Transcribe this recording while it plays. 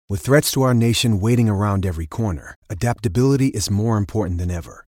With threats to our nation waiting around every corner, adaptability is more important than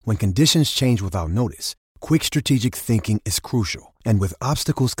ever. When conditions change without notice, quick strategic thinking is crucial. And with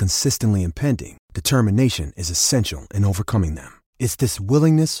obstacles consistently impending, determination is essential in overcoming them. It's this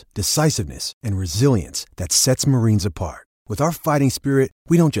willingness, decisiveness, and resilience that sets Marines apart. With our fighting spirit,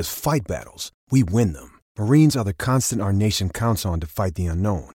 we don't just fight battles, we win them. Marines are the constant our nation counts on to fight the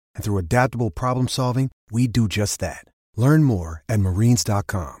unknown. And through adaptable problem solving, we do just that. Learn more at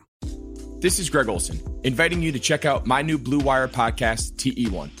marines.com. This is Greg Olson, inviting you to check out my new Blue Wire podcast,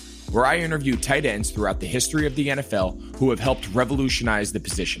 TE1, where I interview tight ends throughout the history of the NFL who have helped revolutionize the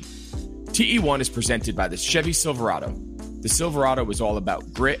position. TE1 is presented by the Chevy Silverado. The Silverado is all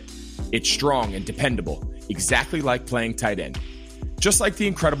about grit. It's strong and dependable, exactly like playing tight end. Just like the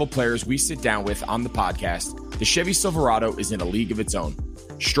incredible players we sit down with on the podcast, the Chevy Silverado is in a league of its own.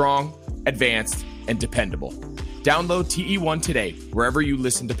 Strong, advanced, and dependable. Download TE1 today, wherever you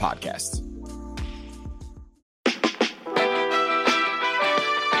listen to podcasts.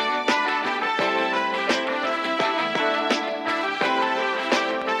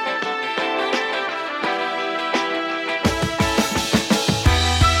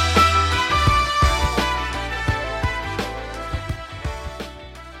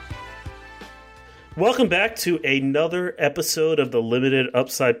 Welcome back to another episode of the Limited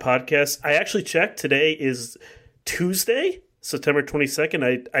Upside Podcast. I actually checked. Today is Tuesday, September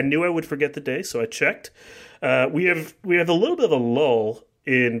 22nd. I knew I would forget the day, so I checked. We have a little bit of a lull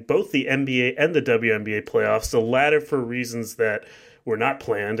in both the NBA and the WNBA playoffs, the latter for reasons that were not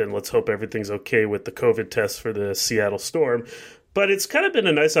planned, and let's hope everything's okay with the COVID test for the Seattle Storm. But it's kind of been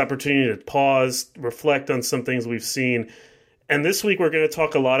a nice opportunity to pause, reflect on some things we've seen. And this week we're going to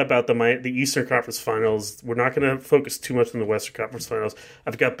talk a lot about the Eastern Conference Finals. We're not going to focus too much on the Western Conference Finals.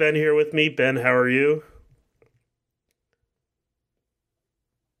 I've got Ben here with me. Ben, how are you?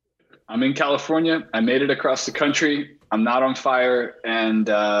 I'm in California. I made it across the country. I'm not on fire. And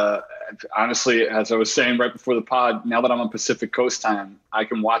honestly, as I was saying right before the pod, now that I'm on Pacific Coast time, I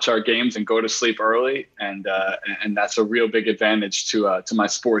can watch our games and go to sleep early. And that's a real big advantage to my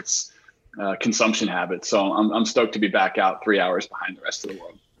sports consumption habits. So I'm stoked to be back out 3 hours behind the rest of the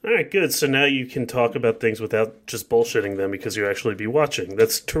world. All right, good. So now you can talk about things without just bullshitting them because you actually be watching.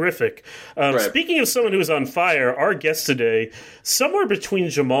 That's terrific. Right. Speaking of someone who's on fire, our guest today, somewhere between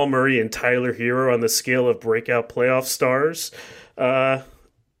Jamal Murray and Tyler Hero on the scale of breakout playoff stars,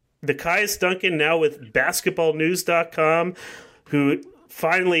 Nekias Duncan, now with basketballnews.com, who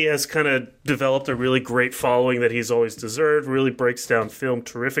finally has kind of developed a really great following that he's always deserved, really breaks down film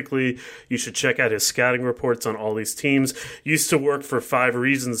terrifically. You should check out his scouting reports on all these teams. Used to work for 5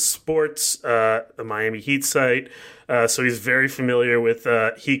 Reasons Sports, the Miami Heat site, so he's very familiar with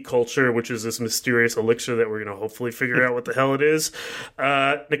Heat culture, which is this mysterious elixir that we're going to hopefully figure out what the hell it is.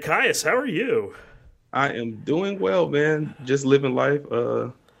 Nekias, how are you? I am doing well, man. Just living life.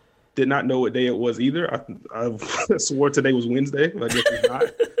 Did not know what day it was either. I swore today was Wednesday, but I guess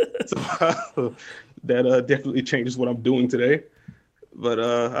it's not. So that definitely changes what I'm doing today. But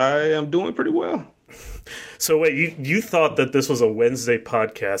I am doing pretty well. So wait, you thought that this was a Wednesday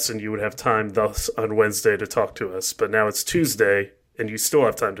podcast and you would have time thus on Wednesday to talk to us, but now it's Tuesday and you still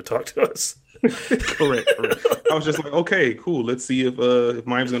have time to talk to us. Correct. I was just like, okay, cool. Let's see if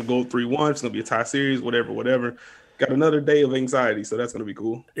Miami's going to go 3-1. It's going to be a tie series, whatever. Got another day of anxiety, so that's going to be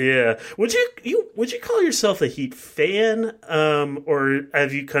cool. Yeah. Would you call yourself a Heat fan, or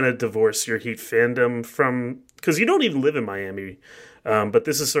have you kind of divorced your Heat fandom from? Because you don't even live in Miami, but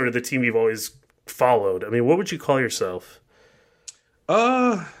this is sort of the team you've always followed. I mean, what would you call yourself?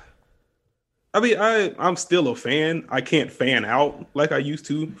 I mean, I'm still a fan. I can't fan out like I used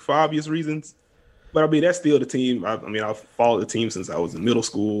to for obvious reasons, but I mean that's still the team. I've followed the team since I was in middle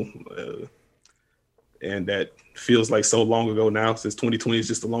school. And that feels like so long ago now, since 2020 is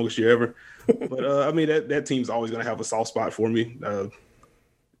just the longest year ever. But, I mean, that team's always going to have a soft spot for me. I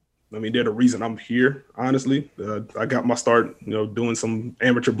mean, they're the reason I'm here, honestly. I got my start, doing some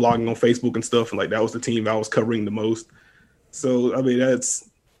amateur blogging on Facebook and stuff. And, like, that was the team I was covering the most. So, I mean, that's,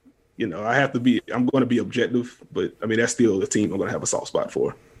 I'm going to be objective. But, I mean, that's still the team I'm going to have a soft spot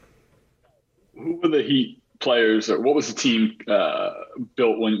for. Who were the Heat players, or what was the team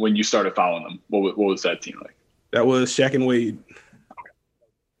built when you started following them? What was that team like? That was Shaq and Wade.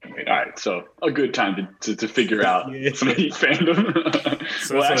 Okay. All right, so a good time to figure out some Heat fandom.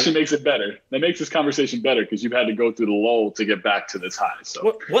 So well, actually makes it better. That makes this conversation better because you've had to go through the lull to get back to this high.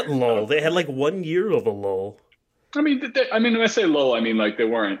 So what lull? They had like 1 year of a lull. I mean, when I say lull, I mean like they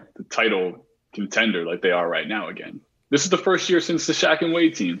weren't the title contender like they are right now. Again, this is the first year since the Shaq and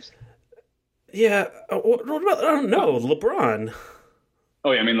Wade teams. Yeah, what about, I don't know, LeBron.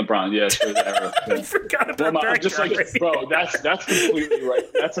 Oh yeah, I mean LeBron. Yeah, sure. Era. Yeah. I forgot about that. Just like, bro, that's completely right.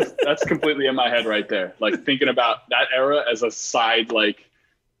 That's completely in my head right there. Like thinking about that era as a side, like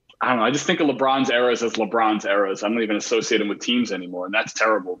I don't know. I just think of LeBron's eras as LeBron's eras. I don't even associate him with teams anymore, and that's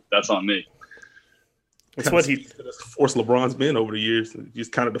terrible. That's on me. It's what he forced LeBron's been over the years. It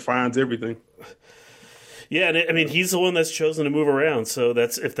just kind of defines everything. Yeah, and I mean, he's the one that's chosen to move around. So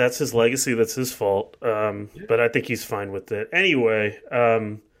if that's his legacy, that's his fault. But I think he's fine with it. Anyway,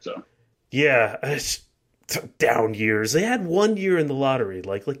 yeah, down years. They had 1 year in the lottery.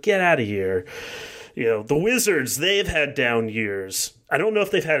 Like get out of here. You know, the Wizards, they've had down years. I don't know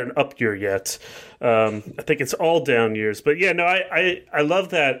if they've had an up year yet. I think it's all down years. But yeah, no, I love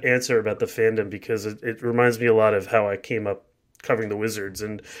that answer about the fandom because it reminds me a lot of how I came up covering the Wizards.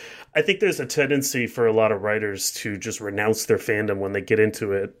 And I think there's a tendency for a lot of writers to just renounce their fandom when they get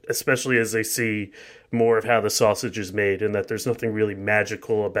into it, especially as they see more of how the sausage is made and that there's nothing really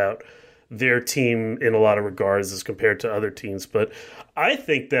magical about their team in a lot of regards as compared to other teams. But I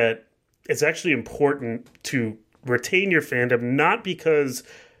think that it's actually important to retain your fandom, not because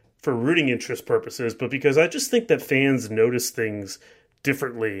for rooting interest purposes, but because I just think that fans notice things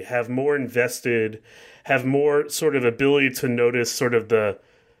differently, have more invested, have more sort of ability to notice sort of the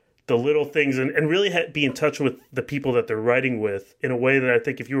little things and really be in touch with the people that they're writing with in a way that I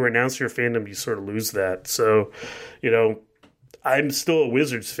think if you renounce your fandom, you sort of lose that. So, you know, I'm still a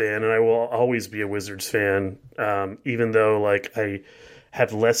Wizards fan and I will always be a Wizards fan, even though like I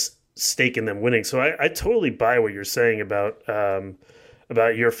have less stake in them winning. So I totally buy what you're saying about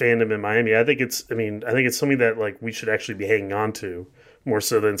your fandom in Miami. I think it's something that like we should actually be hanging on to more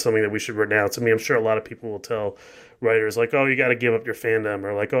so than something that we should renounce. I mean, I'm sure a lot of people will tell writers like, oh, you got to give up your fandom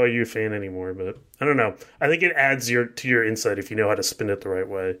or like, oh, are you a fan anymore? But I don't know. I think it adds to your insight if you know how to spin it the right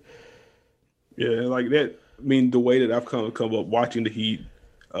way. Yeah, like that. I mean, the way that I've come up watching the Heat,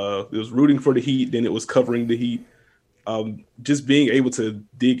 it was rooting for the Heat, then it was covering the Heat. Just being able to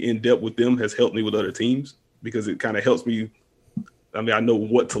dig in depth with them has helped me with other teams because it kind of helps me. I mean, I know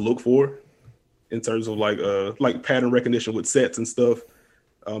what to look for in terms of like pattern recognition with sets and stuff.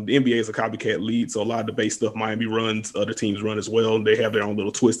 The NBA is a copycat league, so a lot of the base stuff Miami runs, other teams run as well. And they have their own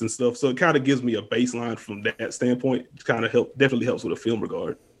little twist and stuff. So it kind of gives me a baseline from that standpoint. It kind of definitely helps with a film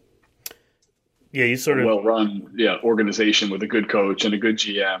regard. Yeah, you sort of well-run organization with a good coach and a good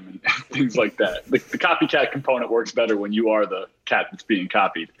GM and things like that. The copycat component works better when you are the cat that's being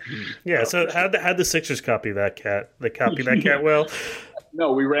copied. Yeah, so how'd the Sixers copy that cat? They copy that cat well?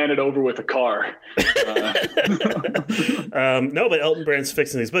 No, we ran it over with a car. No, but Elton Brand's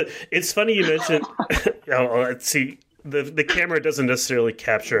fixing these. But it's funny you mentioned let's see. The camera doesn't necessarily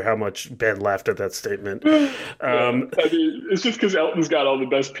capture how much Ben laughed at that statement. I mean, it's just because Elton's got all the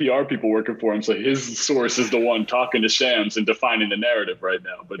best PR people working for him, so his source is the one talking to Shams and defining the narrative right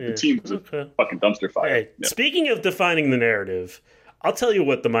now. But the team's a fucking dumpster fire. Hey, speaking of defining the narrative, I'll tell you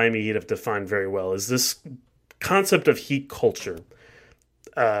what the Miami Heat have defined very well is this concept of Heat culture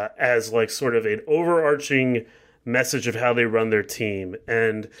as like sort of an overarching message of how they run their team.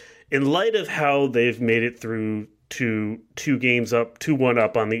 And in light of how they've made it through to 2-1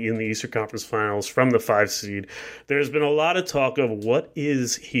 up in the Eastern Conference Finals from the 5 seed, there's been a lot of talk of what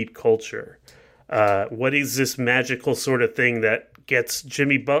is Heat culture? What is this magical sort of thing that gets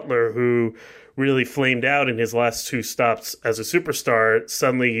Jimmy Butler, who really flamed out in his last 2 stops as a superstar,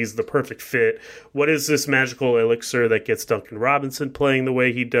 suddenly he's the perfect fit? What is this magical elixir that gets Duncan Robinson playing the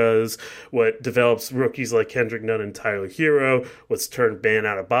way he does? What develops rookies like Kendrick Nunn and Tyler Hero? What's turned Bam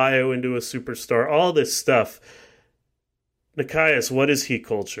Adebayo into a superstar? All this stuff. Nikias, what is Heat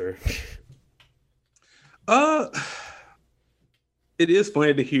culture? It is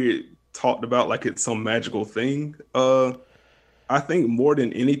funny to hear it talked about like it's some magical thing. I think more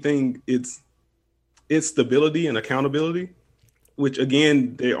than anything, it's stability and accountability, which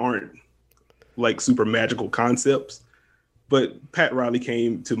again, they aren't like super magical concepts. But Pat Riley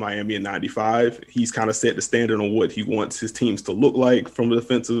came to Miami in '95. He's kind of set the standard on what he wants his teams to look like from the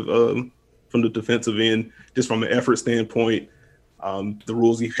defensive end, just from an effort standpoint. The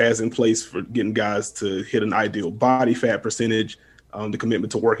rules he has in place for getting guys to hit an ideal body fat percentage, the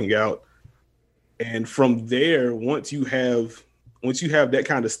commitment to working out. And from there, once you have that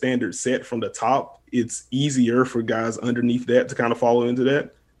kind of standard set from the top, it's easier for guys underneath that to kind of follow into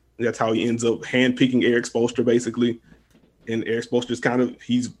that. And that's how he ends up handpicking Eric Spoelstra, basically. And Eric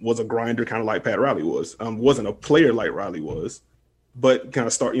Spoelstra was a grinder, kind of like Pat Riley was. Wasn't a player like Riley was, but kind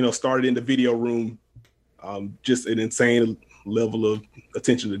of started in the video room. Just an insane level of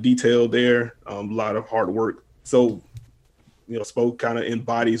attention to detail there. A lot of hard work. So, Spo kind of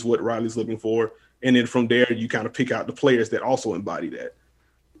embodies what Riley's looking for. And then from there, you kind of pick out the players that also embody that.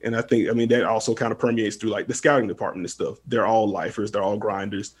 And I think, I mean, that also kind of permeates through like the scouting department and stuff. They're all lifers. They're all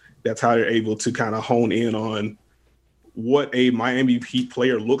grinders. That's how they're able to kind of hone in on what a Miami Heat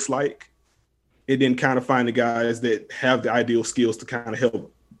player looks like. And then kind of find the guys that have the ideal skills to kind of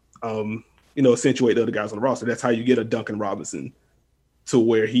help, accentuate the other guys on the roster. That's how you get a Duncan Robinson to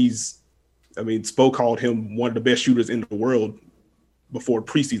where Spo called him one of the best shooters in the world before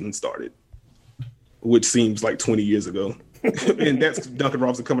preseason started, which seems like 20 years ago. And that's Duncan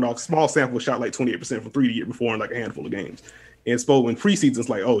Robinson coming off small sample, shot like 28% from 3 the year before in like a handful of games. And Spo in preseason's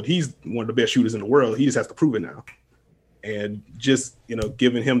like, oh, he's one of the best shooters in the world. He just has to prove it now. And just,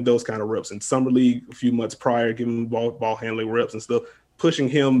 giving him those kind of reps in summer league a few months prior, giving him ball handling reps and stuff, pushing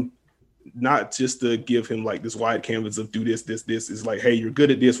him not just to give him like this wide canvas of do this, is like, hey, you're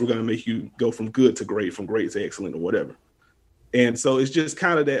good at this. We're going to make you go from good to great, from great to excellent or whatever. And so it's just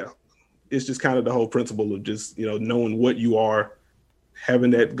kind of that. It's just kind of the whole principle of just, knowing what you are,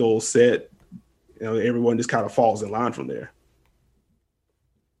 having that goal set, everyone just kind of falls in line from there.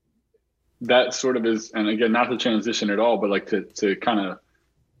 That sort of is, and again, not to transition at all, but like to kind of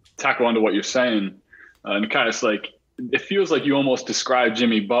tackle onto what you're saying, and kind of like, it feels like you almost describe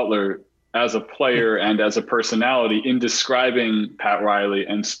Jimmy Butler as a player and as a personality in describing Pat Riley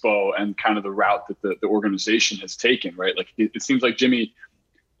and Spo and kind of the route that the organization has taken, right? Like it seems like Jimmy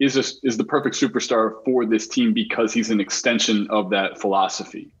is the perfect superstar for this team because he's an extension of that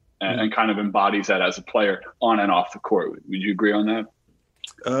philosophy and kind of embodies that as a player on and off the court. Would you agree on that?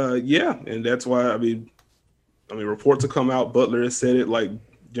 Yeah. And that's why, I mean, reports have come out. Butler has said it, like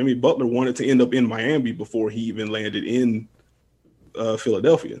Jimmy Butler wanted to end up in Miami before he even landed in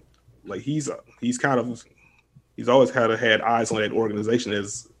Philadelphia. Like he's always had eyes on that organization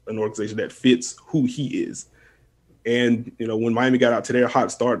as an organization that fits who he is. And, when Miami got out to their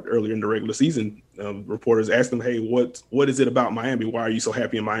hot start earlier in the regular season, reporters asked them, hey, what is it about Miami? Why are you so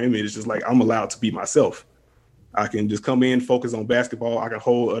happy in Miami? It's just like, I'm allowed to be myself. I can just come in, focus on basketball. I can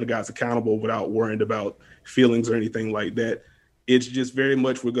hold other guys accountable without worrying about feelings or anything like that. It's just very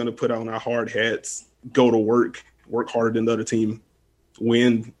much, we're going to put on our hard hats, go to work harder than the other team,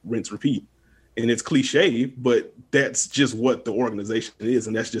 win, rinse, repeat. And it's cliche, but that's just what the organization is.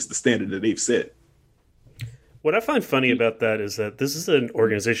 And that's just the standard that they've set. What I find funny about that is that this is an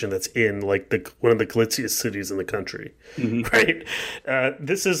organization that's in like one of the glitziest cities in the country, right?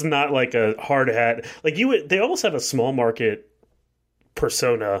 This is not like a hard hat. Like they almost have a small market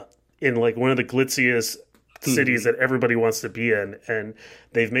persona in like one of the glitziest cities that everybody wants to be in, and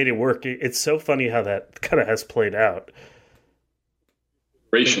they've made it work. It's so funny how that kind of has played out.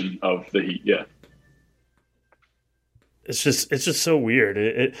 Of the Heat, yeah. It's just so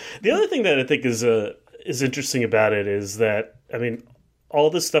weird. The other thing that I think is interesting about it is that, all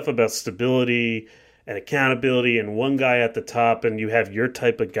this stuff about stability and accountability and one guy at the top and you have your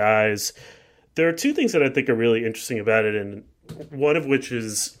type of guys. There are two things that I think are really interesting about it, and one of which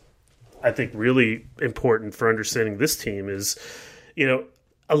is, I think, really important for understanding this team is,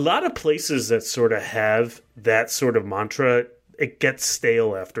 a lot of places that sort of have that sort of mantra, it gets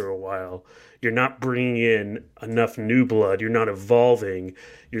stale after a while. You're not bringing in enough new blood. You're not evolving.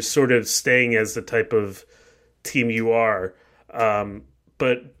 You're sort of staying as the type of team you are.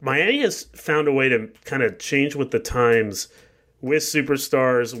 But Miami has found a way to kind of change with the times with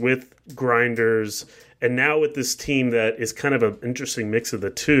superstars, with grinders, and now with this team that is kind of an interesting mix of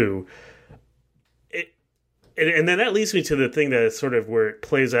the two. And then that leads me to the thing that is sort of where it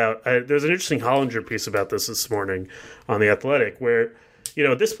plays out. There's an interesting Hollinger piece about this morning on The Athletic where,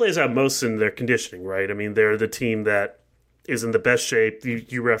 this plays out most in their conditioning, right? They're the team that is in the best shape.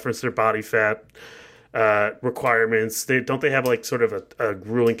 You referenced their body fat requirements. They have like sort of a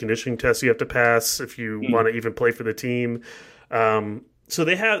grueling conditioning test you have to pass if you want to even play for the team. So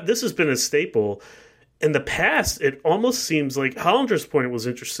this has been a staple. In the past, it almost seems like Hollinger's point was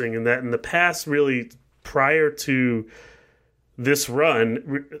interesting in that in the past, really prior to this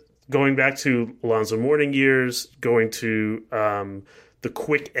run, going back to Alonzo Mourning years, going to the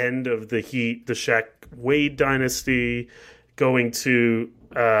quick end of the Heat, the Shaq Wade dynasty, going to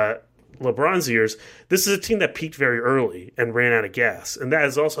LeBron's years, this is a team that peaked very early and ran out of gas. And that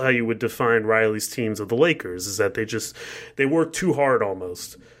is also how you would define Riley's teams of the Lakers, is that they work too hard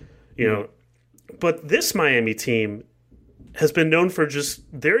almost. But this Miami team has been known for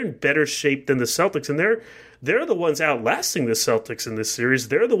they're in better shape than the Celtics, and they're the ones outlasting the Celtics in this series.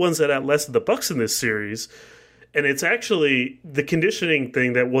 They're the ones that outlasted the Bucks in this series. And it's actually the conditioning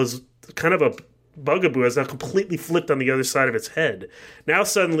thing that was kind of a bugaboo has now completely flipped on the other side of its head. Now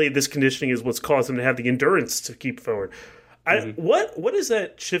suddenly this conditioning is what's caused them to have the endurance to keep forward. What is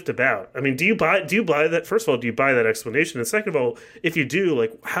that shift about? I mean, do you buy that? First of all, do you buy that explanation? And second of all, if you do,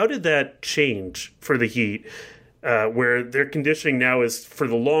 like, how did that change for the Heat, where their conditioning now is for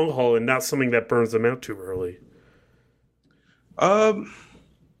the long haul and not something that burns them out too early? To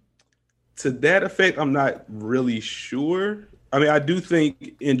that effect, I'm not really sure. I mean, I do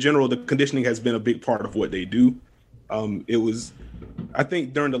think in general the conditioning has been a big part of what they do. I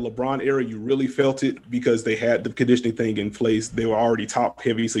think during the LeBron era, you really felt it because they had the conditioning thing in place. They were already top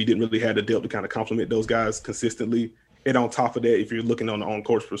heavy, so you didn't really have the depth to kind of complement those guys consistently. And on top of that, if you're looking on the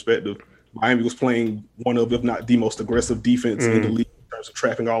on-court perspective, Miami was playing one of, if not the most aggressive defense in the league in terms of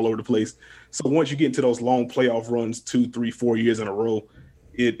trapping all over the place. So once you get into those long playoff runs, 2, 3, 4 years in a row,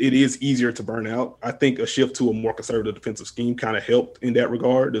 it is easier to burn out. I think a shift to a more conservative defensive scheme kind of helped in that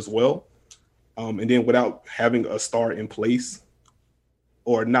regard as well. And then without having a star in place,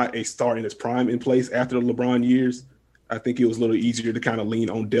 or not a star in his prime in place after the LeBron years, I think it was a little easier to kind of lean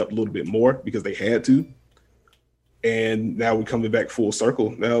on depth a little bit more because they had to. And now we're coming back full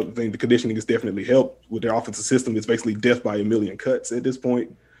circle. Now I think the conditioning has definitely helped with their offensive system. It's basically death by a million cuts at this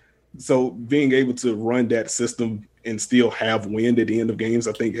point. So being able to run that system and still have wind at the end of games,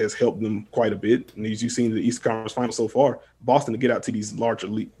 I think has helped them quite a bit. And as you've seen in the Eastern Conference Finals so far, Boston to get out to these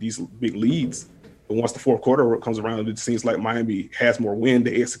these big leads. But once the fourth quarter comes around, it seems like Miami has more wind,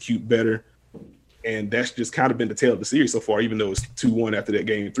 they execute better. And that's just kind of been the tale of the series so far, even though it's 2-1 after that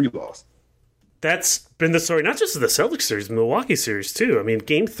Game 3 loss. That's been the story, not just of the Celtics series, Milwaukee series too. I mean,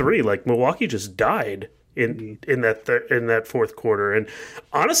 Game 3, like, Milwaukee just died in that fourth quarter. And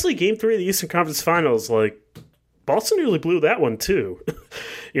honestly, Game 3 of the Eastern Conference Finals, like, Boston nearly blew that one too.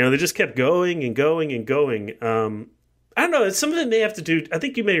 They just kept going and going and going. I don't know. Some of it may have to do. I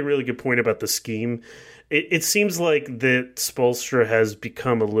think you made a really good point about the scheme. It seems like that Spoelstra has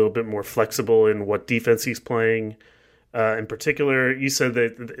become a little bit more flexible in what defense he's playing. In particular, you said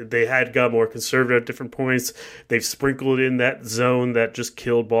that they had got more conservative at different points. They've sprinkled in that zone that just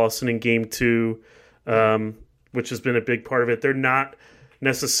killed Boston in Game 2, which has been a big part of it. They're not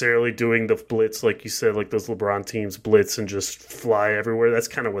necessarily doing the blitz, like you said, like those LeBron teams blitz and just fly everywhere. That's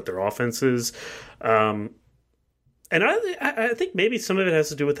kind of what their offense is. And I think maybe some of it has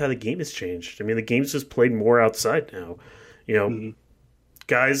to do with how the game has changed. I mean, the game's just played more outside now.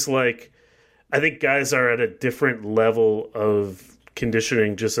 Guys I think guys are at a different level of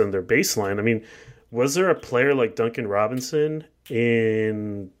conditioning just on their baseline. I mean, was there a player like Duncan Robinson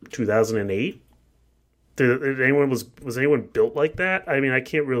in 2008? Was anyone built like that? I mean, I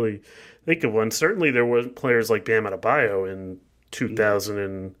can't really think of one. Certainly there were players like Bam Adebayo in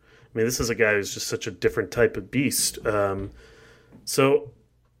 2000 I mean, this is a guy who's just such a different type of beast. So,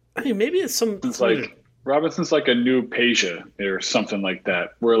 I mean, maybe it's some... It's like Robinson's like a new Peja or something like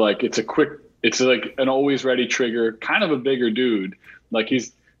that, where like it's like an always ready trigger, kind of a bigger dude. Like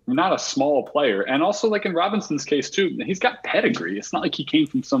he's not a small player. And also like in Robinson's case too, he's got pedigree. It's not like he came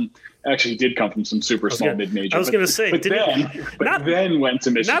from he did come from some super small mid-major. I was going to say, then went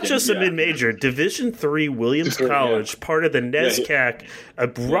to Michigan. Not just a mid-major, Division III Williams College, part of the NESCAC, a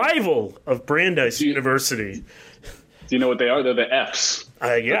rival of Brandeis University. Do you know what they are? They're the Fs.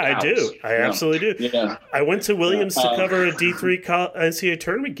 I do. I absolutely do. Yeah. I went to Williams to cover a D3 NCAA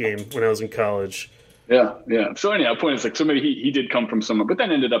tournament game when I was in college. Yeah. So anyhow, point is like he did come from somewhere, but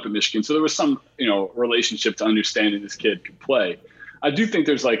then ended up at Michigan. So there was some, relationship to understanding this kid could play. I do think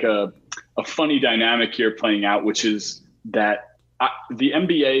there's like a funny dynamic here playing out, which is that the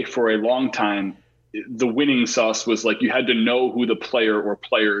NBA for a long time, the winning sauce was like you had to know who the player or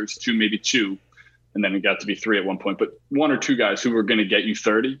players, maybe two, and then it got to be 3 at one point, but 1 or 2 guys who were going to get you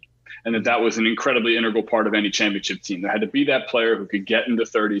 30. And that was an incredibly integral part of any championship team. There had to be that player who could get into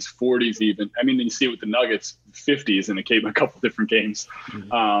 30s, 40s even. I mean, you see it with the Nuggets, 50s in a couple different games.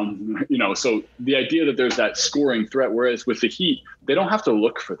 So the idea that there's that scoring threat, whereas with the Heat, they don't have to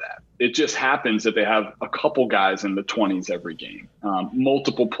look for that. It just happens that they have a couple guys in the 20s every game,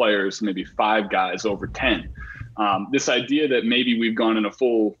 multiple players, maybe 5 guys over 10. This idea that maybe we've gone in a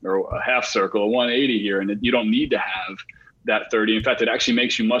full or a half circle, a 180 here, and that you don't need to have that 30. In fact, it actually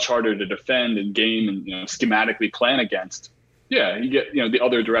makes you much harder to defend and game and schematically plan against. Yeah, you get the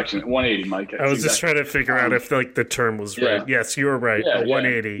other direction at 180, Mike. I was just trying to figure out if like the term was right. Yes, you were right. A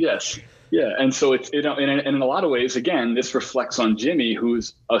 180. Yes. Yeah, and so it's and in a lot of ways, again, this reflects on Jimmy,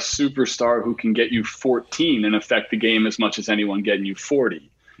 who's a superstar who can get you 14 and affect the game as much as anyone getting you 40.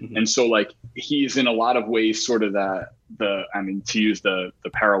 Mm-hmm. And so like he's in a lot of ways sort of to use the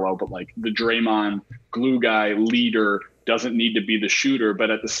parallel, but like the Draymond glue guy leader. Doesn't need to be the shooter,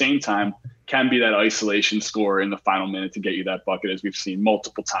 but at the same time can be that isolation score in the final minute to get you that bucket, as we've seen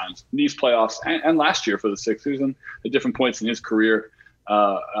multiple times in these playoffs and last year for the Sixers and at different points in his career.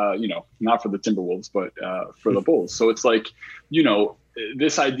 Not for the Timberwolves, but for the Bulls. So it's like,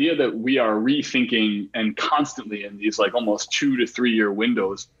 this idea that we are rethinking and constantly in these like almost 2 to 3 year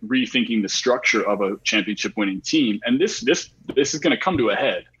windows, rethinking the structure of a championship winning team. And this is going to come to a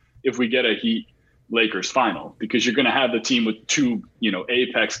head if we get a Heat Lakers final, because you're going to have the team with two,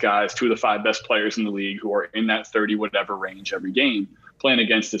 apex guys, 2 of the 5 best players in the league who are in that 30 whatever range every game playing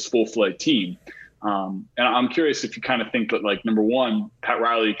against this full-fledged team. And I'm curious if you kind of think that, like, number one, Pat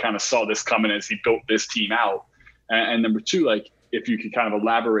Riley kind of saw this coming as he built this team out. And number two, like, if you could kind of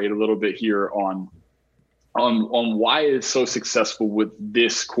elaborate a little bit here on why it's so successful with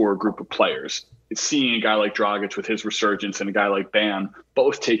this core group of players. It's seeing a guy like Dragic with his resurgence and a guy like Bam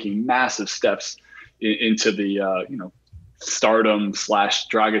both taking massive steps into the, stardom /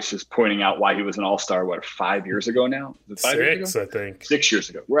 Dragic just pointing out why he was an all-star, 5 years ago now? 5 years ago? I think. 6 years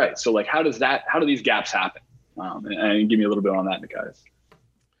ago. Right. So, like, how do these gaps happen? And give me a little bit on that, guys.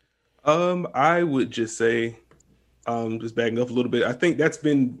 I would just say, just backing up a little bit, I think that's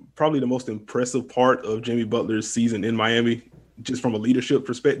been probably the most impressive part of Jimmy Butler's season in Miami, just from a leadership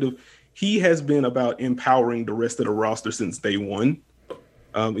perspective. He has been about empowering the rest of the roster since day one.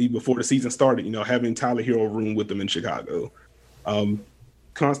 Even before the season started, having Tyler Hero room with them in Chicago,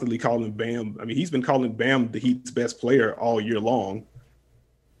 constantly calling Bam. I mean, he's been calling Bam the Heat's best player all year long.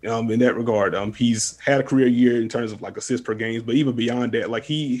 In that regard, he's had a career year in terms of like assists per games, but even beyond that, like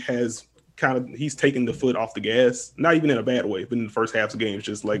he's taken the foot off the gas, not even in a bad way, but in the first half of games,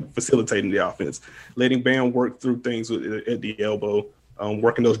 just like facilitating the offense, letting Bam work through things at the elbow,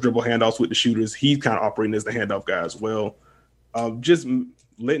 working those dribble handoffs with the shooters. He's kind of operating as the handoff guy as well. Just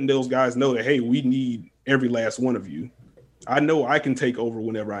letting those guys know that, hey, we need every last one of you. I know I can take over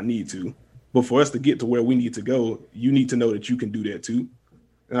whenever I need to, but for us to get to where we need to go, you need to know that you can do that too.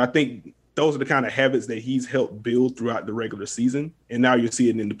 And I think those are the kind of habits that he's helped build throughout the regular season. And now you're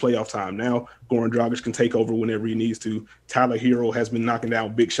seeing it in the playoff time. Now Goran Dragic can take over whenever he needs to. Tyler Hero has been knocking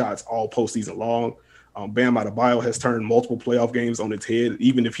down big shots all postseason long. Bam Adebayo has turned multiple playoff games on its head.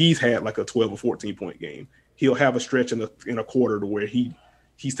 Even if he's had like a 12 or 14-point game, he'll have a stretch in a quarter to where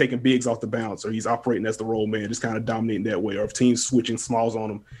he's taking bigs off the bounce, or he's operating as the roll man, just kind of dominating that way. Or if teams switching smalls on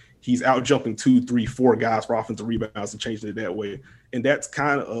him, he's out jumping 2, 3, 4 guys for offensive rebounds and changing it that way. And that's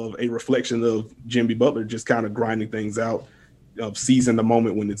kind of a reflection of Jimmy Butler just kind of grinding things out, seizing the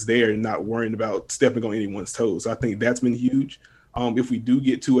moment when it's there and not worrying about stepping on anyone's toes. I think that's been huge. If we do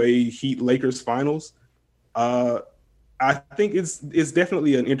get to a Heat Lakers finals, I think it's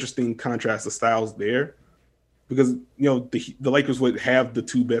definitely an interesting contrast of styles there. Because, the Lakers would have the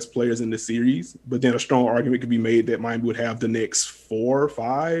 2 best players in the series, but then a strong argument could be made that Miami would have the next 4 or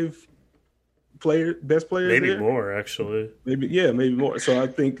 5 best players. Maybe there. More, actually. Maybe more. So I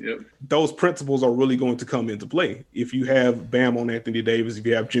think those principles are really going to come into play. If you have Bam on Anthony Davis, if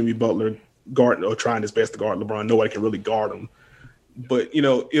you have Jimmy Butler guarding or trying his best to guard LeBron, nobody can really guard him. But,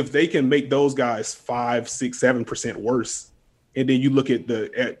 if they can make those guys 5, 6, 7% worse, and then you look at the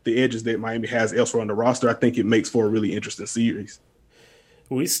edges that Miami has elsewhere on the roster, I think it makes for a really interesting series.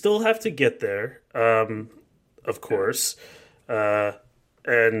 We still have to get there, of course.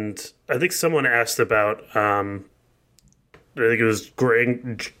 And I think someone asked about, I think it was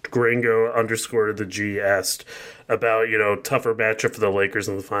Gringo underscore the G asked about, tougher matchup for the Lakers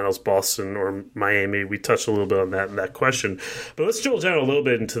in the finals, Boston or Miami. We touched a little bit on that in that question. But let's drill down a little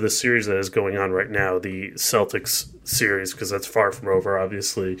bit into the series that is going on right now, the Celtics series, because that's far from over,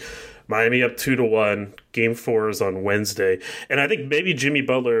 obviously. Miami up 2-1. Game 4 is on Wednesday. And I think maybe Jimmy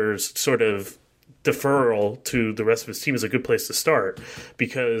Butler's sort of deferral to the rest of his team is a good place to start,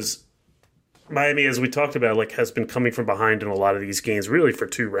 because Miami, as we talked about, has been coming from behind in a lot of these games, really for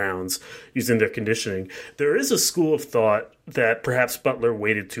 2 rounds, using their conditioning. There is a school of thought that perhaps Butler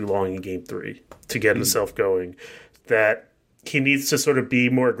waited too long in Game 3 to get himself going, that he needs to sort of be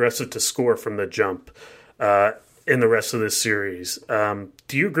more aggressive to score from the jump in the rest of this series.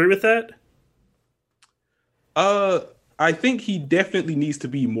 Do you agree with that? I think he definitely needs to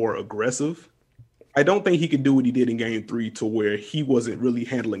be more aggressive. I don't think he could do what he did in Game 3 to where he wasn't really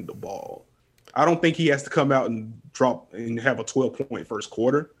handling the ball. I don't think he has to come out and drop and have a 12-point first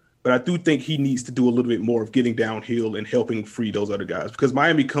quarter, but I do think he needs to do a little bit more of getting downhill and helping free those other guys, because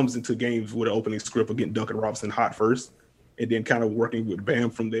Miami comes into games with an opening script of getting Duncan Robinson hot first and then kind of working with Bam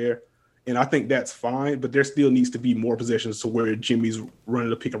from there. And I think that's fine, but there still needs to be more possessions to where Jimmy's running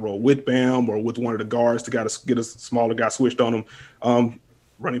the pick and roll with Bam or with one of the guards to get a smaller guy switched on him.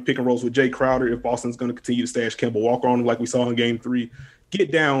 Running pick and rolls with Jay Crowder if Boston's going to continue to stash Kemba Walker on him like we saw in Game 3.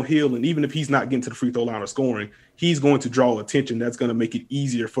 get downhill, and even if he's not getting to the free throw line or scoring, he's going to draw attention. That's going to make it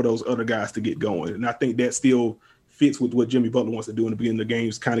easier for those other guys to get going. And I think that still fits with what Jimmy Butler wants to do in the beginning of the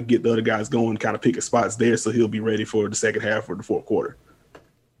games, kind of get the other guys going, kind of pick his spots there so he'll be ready for the second half or the fourth quarter.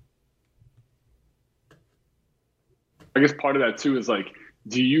 I guess part of that too is like,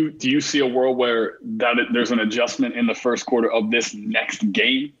 do you see a world where there's an adjustment in the first quarter of this next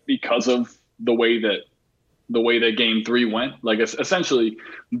game because of the way that game 3 went? Like, essentially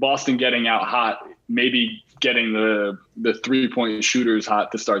Boston getting out hot, maybe getting the 3-point shooters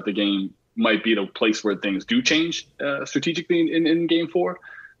hot to start the game might be the place where things do change strategically in game 4,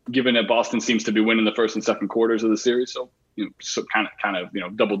 given that Boston seems to be winning the first and second quarters of the series. So, so kind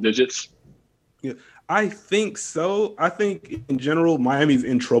of double digits. Yeah, I think so. I think in general, Miami's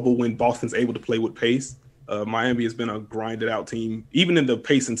in trouble when Boston's able to play with pace. Miami has been a grinded out team. Even in the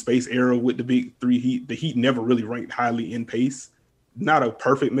pace and space era with the big 3 Heat, the Heat never really ranked highly in pace. Not a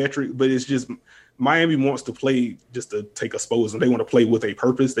perfect metric, but it's just Miami wants to play just to take exposure. They want to play with a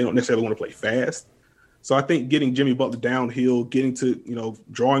purpose. They don't necessarily want to play fast. So I think getting Jimmy Butler downhill, getting to,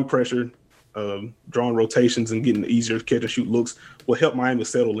 drawing pressure, drawing rotations and getting easier catch and shoot looks will help Miami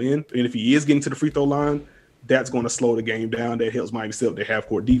settle in. And if he is getting to the free throw line, that's going to slow the game down. That helps Miami set up their half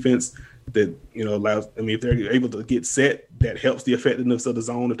court defense. That allows. If they're able to get set, that helps the effectiveness of the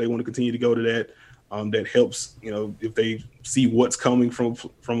zone. If they want to continue to go to that, that helps. If they see what's coming from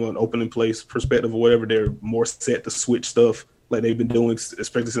an opening place perspective or whatever, they're more set to switch stuff like they've been doing,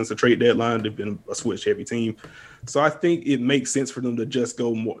 especially since the trade deadline. They've been a switch heavy team. So I think it makes sense for them to just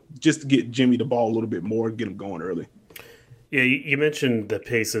go more, just to get Jimmy the ball a little bit more, get him going early. Yeah, you mentioned that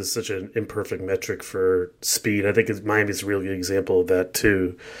pace is such an imperfect metric for speed. I think Miami's a really good example of that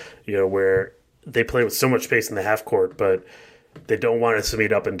too, where they play with so much pace in the half court, but they don't want us to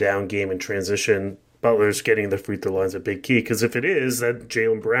meet up and down game and transition. Butler's getting the free throw line's a big key, because if it is, then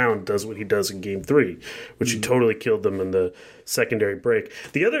Jaylen Brown does what he does in game 3, which he totally killed them in the secondary break.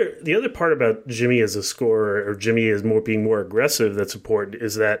 The other part about Jimmy as a scorer, or Jimmy as being more aggressive, that's important,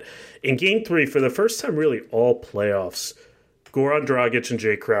 is that in game 3, for the first time really all playoffs, Goran Dragic and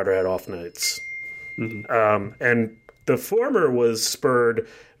Jay Crowder had off nights. And the former was spurred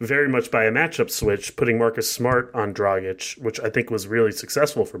very much by a matchup switch, putting Marcus Smart on Dragic, which I think was really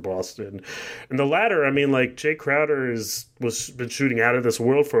successful for Boston. And the latter, Jay Crowder was been shooting out of this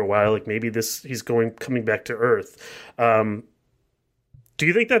world for a while. Like, maybe he's coming back to earth. Do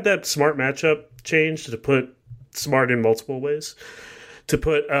you think that Smart matchup changed to put Smart in multiple ways? To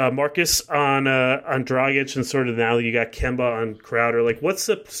put Marcus on Dragic, and sort of now you got Kemba on Crowder. Like, what's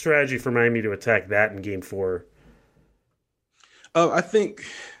the strategy for Miami to attack that in game 4? I think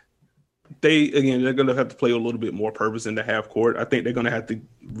they're going to have to play a little bit more purpose in the half court. I think they're going to have to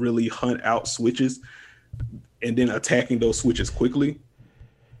really hunt out switches and then attacking those switches quickly,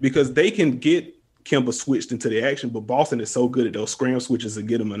 because they can get Kemba switched into the action, but Boston is so good at those scram switches to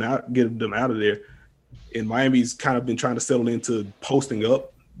get them out of there. And Miami's kind of been trying to settle into posting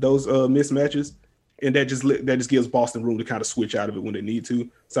up those mismatches, and that just gives Boston room to kind of switch out of it when they need to.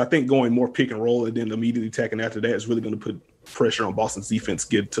 So I think going more pick and roll and then immediately attacking after that is really going to put pressure on Boston's defense to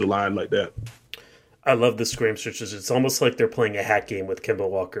get to the line like that. I love the scram switches. It's almost like they're playing a hack game with Kemba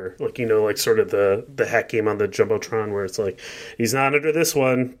Walker. Like sort of the hack game on the Jumbotron, where it's like, he's not under this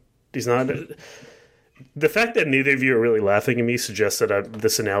one. He's not. The fact that neither of you are really laughing at me suggests that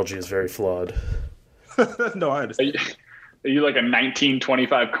this analogy is very flawed. No, I understand. Are you like a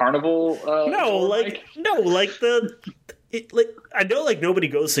 1925 carnival? I know, nobody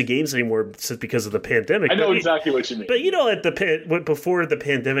goes to games anymore because of the pandemic. I know exactly what you mean. But before the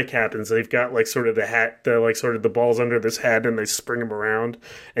pandemic happens, they've got sort of the hat, sort of the ball's under this hat, and they spring him around,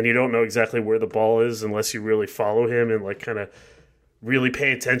 and you don't know exactly where the ball is unless you really follow him and kind of really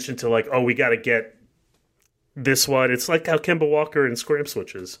pay attention to we got to get this one. It's like how Kemba Walker and scram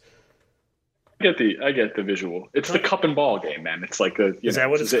switches. I get the visual. It's the cup and ball game, man. It's like is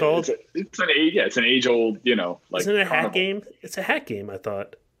that what it's called? It's an age old, Isn't it a hat game? It's a hat game, I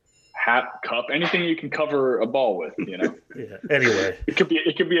thought. Hat, cup, anything you can cover a ball with, Yeah. Anyway, it could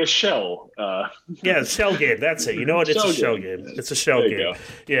be a shell. Yeah, shell game. That's it. You know what? It's a shell game. It's a shell game.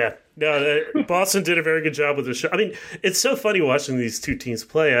 Yeah. No, Boston did a very good job with the shell. It's so funny watching these two teams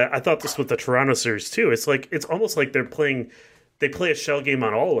play. I thought this with the Toronto series too. It's almost like they play a shell game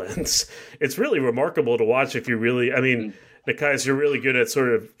on all ends. It's really remarkable to watch if you really, the guys are really good at sort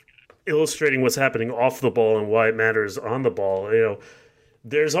of illustrating what's happening off the ball and why it matters on the ball.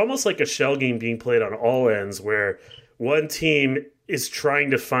 There's almost like a shell game being played on all ends, where one team is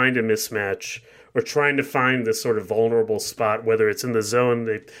trying to find a mismatch or trying to find this sort of vulnerable spot, whether it's in the zone.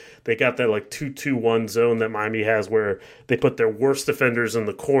 They got that like 2-2-1 zone that Miami has where they put their worst defenders in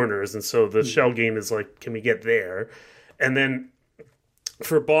the corners. And so the shell game is like, can we get there? And then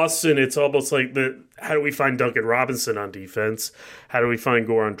for Boston, it's almost like how do we find Duncan Robinson on defense? How do we find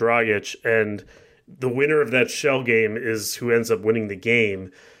Goran Dragic? And the winner of that shell game is who ends up winning the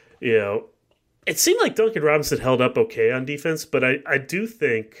game. You know, it seemed like Duncan Robinson held up okay on defense, but I do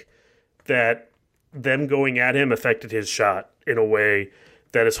think that them going at him affected his shot in a way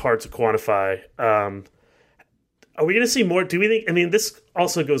that is hard to quantify. Are we going to see more? Do we think? I mean, this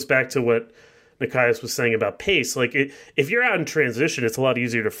also goes back to what Nekias was saying about pace. Like, if you're out in transition, it's a lot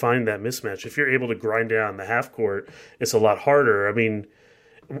easier to find that mismatch. If you're able to grind down the half court, it's a lot harder. I mean,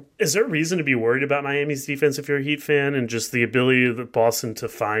 is there a reason to be worried about Miami's defense if you're a Heat fan and just the ability of Boston to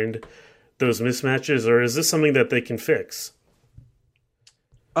find those mismatches, or is this something that they can fix?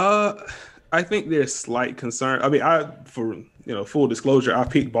 I think there's slight concern. I mean, full disclosure, I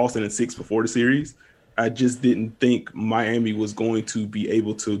picked Boston in 6 before the series. I just didn't think Miami was going to be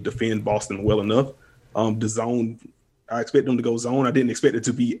able to defend Boston well enough. The zone, I expect them to go zone. I didn't expect it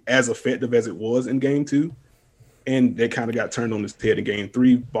to be as effective as it was in game 2. And that kind of got turned on its head in game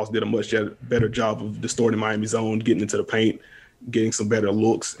 3. Boston did a much better job of distorting Miami's zone, getting into the paint, getting some better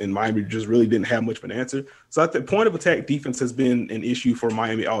looks, and Miami just really didn't have much of an answer. So I think point of attack defense has been an issue for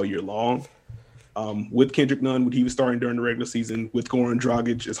Miami all year long. With Kendrick Nunn, when he was starting during the regular season, with Goran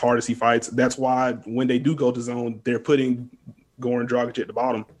Dragic, as hard as he fights, that's why when they do go to zone, they're putting Goran Dragic at the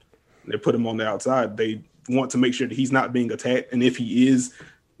bottom. They put him on the outside. They want to make sure that he's not being attacked, and if he is,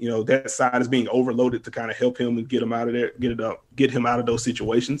 that side is being overloaded to kind of help him and get him out of there, get him out of those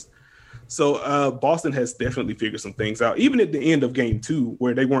situations. So Boston has definitely figured some things out. Even at the end of game 2,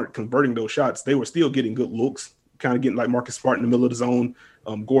 where they weren't converting those shots, they were still getting good looks, kind of getting like Marcus Smart in the middle of the zone.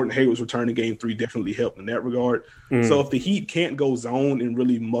 Gordon Hayward's return in game 3 definitely helped in that regard. So if the Heat can't go zone and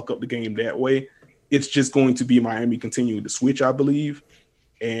really muck up the game that way, it's just going to be Miami continuing to switch, I believe.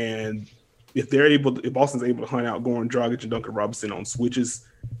 And if Boston's able to hunt out Goran Dragic and Duncan Robinson on switches,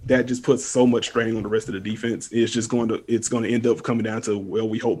 that just puts so much strain on the rest of the defense. It's going to end up coming down to, well,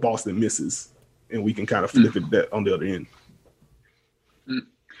 we hope Boston misses and we can kind of flip it that on the other end.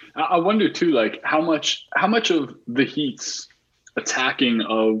 I wonder too, like how much of the Heat's attacking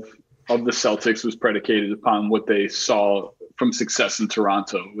of the Celtics was predicated upon what they saw from success in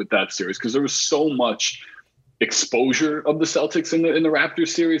Toronto with that series, because there was so much exposure of the Celtics in the Raptors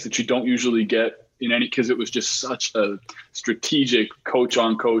series that you don't usually get in any, because it was just such a strategic coach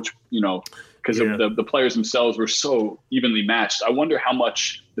on coach, because of the players themselves were so evenly matched. I wonder how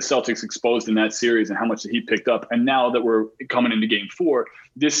much the Celtics exposed in that series and how much the Heat picked up. And now that we're coming into game 4,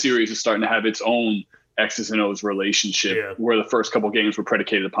 this series is starting to have its own X's and O's relationship, where the first couple games were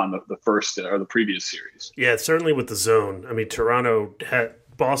predicated upon the first or the previous series. Yeah, certainly with the zone. I mean,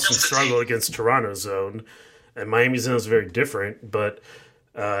 Boston struggled against Toronto's zone, and Miami's zone is very different, but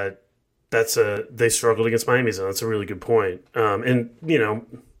they struggled against Miami's zone. That's a really good point.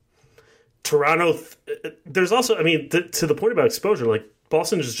 Toronto, there's also, I mean, to the point about exposure, like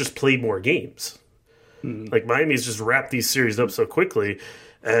Boston has just played more games. Like Miami's just wrapped these series up so quickly.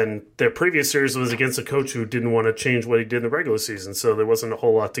 And their previous series was against a coach who didn't want to change what he did in the regular season, so there wasn't a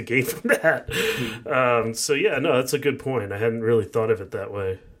whole lot to gain from that. That's a good point. I hadn't really thought of it that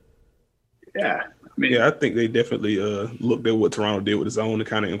way. Yeah. I think they definitely looked at what Toronto did with his own and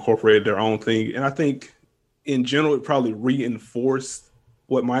kind of incorporated their own thing. And I think in general, it probably reinforced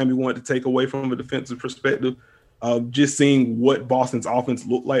what Miami wanted to take away from a defensive perspective. Just seeing what Boston's offense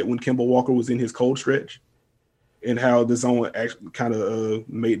looked like when Kemba Walker was in his cold stretch, and how the zone actually kind of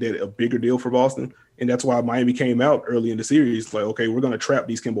made that a bigger deal for Boston. And that's why Miami came out early in the series like, okay, we're going to trap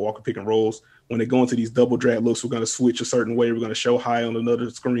these Kemba Walker pick and rolls. When they go into these double drag looks, we're going to switch a certain way. We're going to show high on another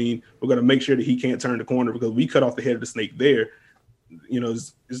screen. We're going to make sure that he can't turn the corner, because we cut off the head of the snake there.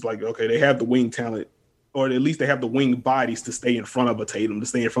 It's like, okay, they have the wing talent, or at least they have the wing bodies to stay in front of a Tatum, to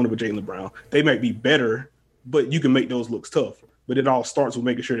stay in front of a Jaylen Brown. They might be better, but you can make those looks tough. But it all starts with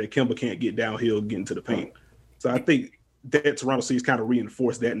making sure that Kemba can't get downhill, get into the paint. So I think that Toronto series kind of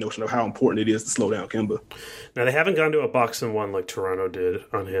reinforced that notion of how important it is to slow down Kemba. Now, they haven't gone to a box and one like Toronto did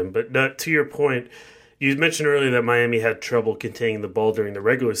on him. But to your point, you mentioned earlier that Miami had trouble containing the ball during the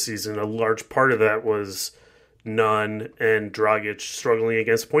regular season. A large part of that was Nunn and Dragic struggling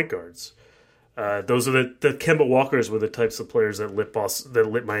against point guards. Those are the Kemba Walkers were the types of players that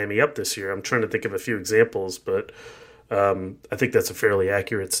lit Miami up this year. I'm trying to think of a few examples, but I think that's a fairly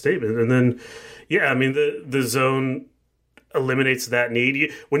accurate statement. And then, the zone, eliminates that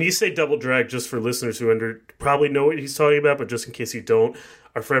need. When you say double drag, just for listeners who probably know what he's talking about, but just in case you don't,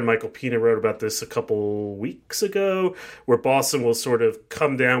 our friend Michael Pina wrote about this a couple weeks ago, where Boston will sort of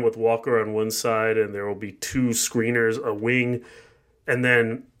come down with Walker on one side, and there will be two screeners, a wing, and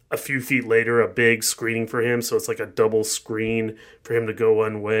then a few feet later, a big screening for him. So it's like a double screen for him to go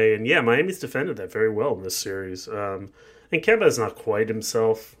one way. And yeah, Miami's defended that very well in this series. And Kemba's not quite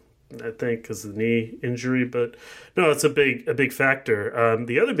himself, I think, because of the knee injury. But no, it's a big factor.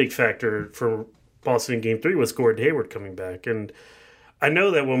 The other big factor for Boston in Game 3 was Gordon Hayward coming back. And I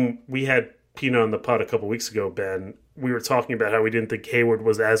know that when we had Pina on the pod a couple weeks ago, Ben, we were talking about how we didn't think Hayward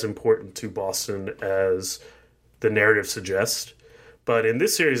was as important to Boston as the narrative suggests. But in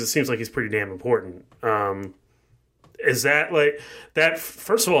this series, it seems like he's pretty damn important. Is that like that?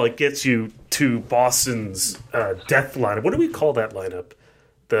 First of all, it gets you to Boston's death lineup. What do we call that lineup?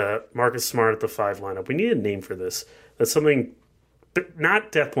 The Marcus Smart at the 5 lineup. We need a name for this. That's something,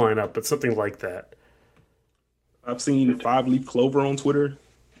 not death lineup, but something like that. I've seen 5-leaf clover on Twitter.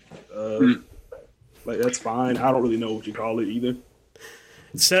 Like, that's fine. I don't really know what you call it either.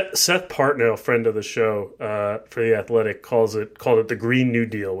 Seth Partnow, friend of the show for The Athletic, called it the Green New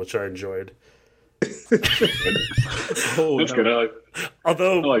Deal, which I enjoyed. That's good. I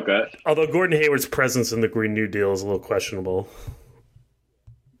like that. Although Gordon Hayward's presence in the Green New Deal is a little questionable.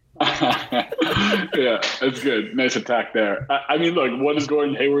 Yeah, that's good. Nice attack there. I mean, look, what does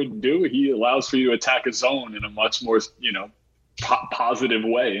Gordon Hayward do? He allows for you to attack a zone in a much more, positive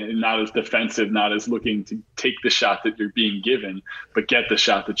way, and not as defensive, not as looking to take the shot that you're being given, but get the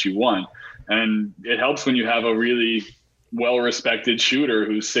shot that you want. And it helps when you have a really well-respected shooter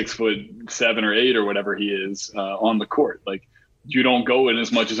who's 6'7" or 8" or whatever he is on the court. Like, you don't go in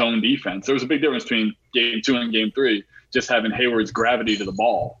as much zone defense. There was a big difference between Game 2 and Game 3, just having Hayward's gravity to the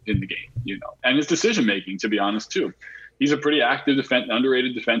ball in the game, and his decision-making, to be honest, too. He's a pretty active,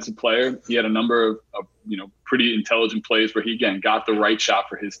 underrated defensive player. He had a number of pretty intelligent plays where he, again, got the right shot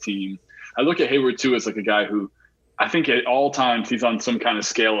for his team. I look at Hayward, too, as like a guy who I think at all times he's on some kind of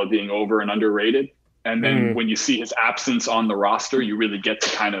scale of being over and underrated. And then when you see his absence on the roster, you really get to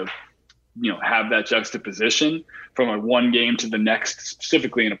kind of, have that juxtaposition from a one game to the next,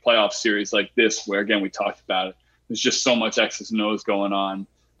 specifically in a playoff series like this, where, again, we talked about it. There's just so much X's and O's going on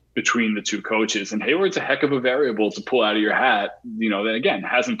between the two coaches. And Hayward's a heck of a variable to pull out of your hat, that, again,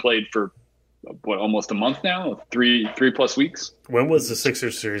 hasn't played for, almost a month now, 3+ weeks. When was the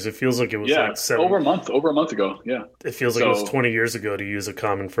Sixers series? It feels like it was like 7. Over a month ago. Yeah. It feels like it was 20 years ago, to use a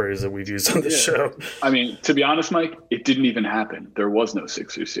common phrase that we've used on the show. I mean, to be honest, Mike, it didn't even happen. There was no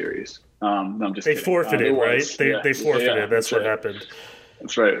Sixers series. No, I'm just They kidding. Forfeited, right? They forfeited. Yeah, that's what happened.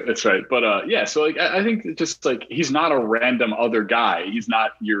 That's right. But so like I think just like he's not a random other guy. He's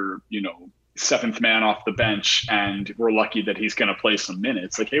not your, seventh man off the bench, and we're lucky that he's going to play some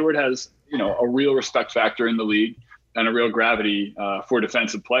minutes. Like Hayward has, a real respect factor in the league and a real gravity for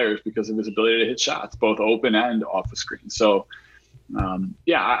defensive players because of his ability to hit shots, both open and off the screen. So,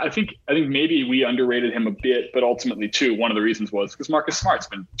 I think maybe we underrated him a bit, but ultimately too, one of the reasons was because Marcus Smart's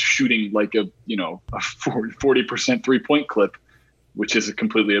been shooting like a 40% 3-point clip, which is a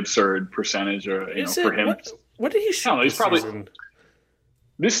completely absurd percentage, for him. What did he shoot? He's probably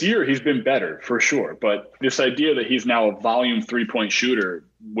this year he's been better for sure, but this idea that he's now a volume 3-point shooter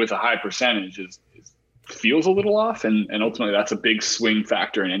with a high percentage feels a little off, and ultimately that's a big swing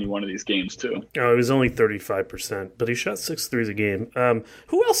factor in any one of these games too. Oh, it was only 35%, but he shot 6 threes a game.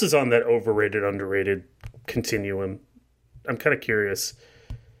 Who else is on that overrated, underrated continuum? I'm kind of curious.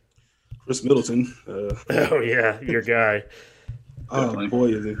 Chris Middleton. Oh yeah, your guy. Oh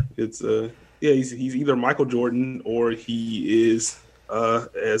boy, it's he's either Michael Jordan or he is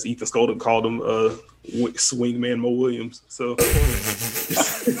as Ethan Skolnick called him, swingman Mo Williams. So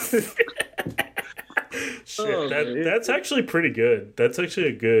shit, that's actually pretty good. That's actually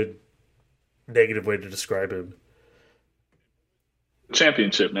a good negative way to describe him.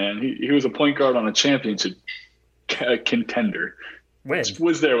 Championship, man. He was a point guard on a championship contender. When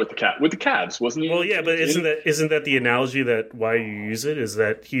was there with the Cavs, wasn't he? Well, yeah, but isn't that the analogy that why you use it is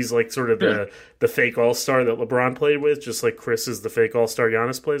that he's like sort of the fake all-star that LeBron played with, just like Chris is the fake all-star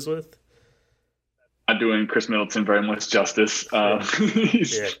Giannis plays with? Not doing Chris Middleton very much justice.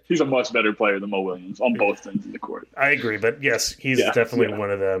 He's a much better player than Mo Williams on both ends of the court. I agree, but yes, he's definitely one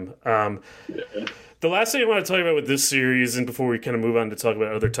of them. The last thing I want to talk about with this series, and before we kind of move on to talk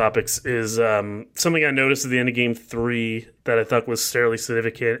about other topics, is something I noticed at the end of Game 3 that I thought was fairly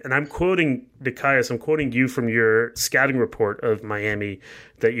significant. And I'm quoting, Nekias, I'm quoting you from your scouting report of Miami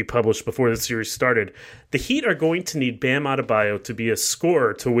that you published before the series started. The Heat are going to need Bam Adebayo to be a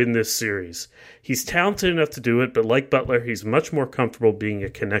scorer to win this series. He's talented enough to do it, but like Butler, he's much more comfortable being a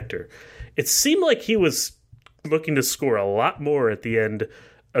connector. It seemed like he was looking to score a lot more at the end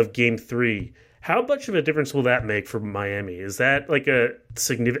of Game 3. How much of a difference will that make for Miami? Is that like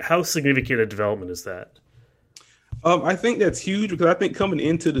how significant a development is that? I think that's huge because I think coming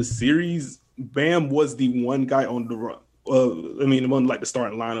into the series, Bam was the one guy on the run. One like the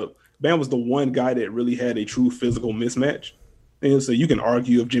starting lineup. Bam was the one guy that really had a true physical mismatch. And so you can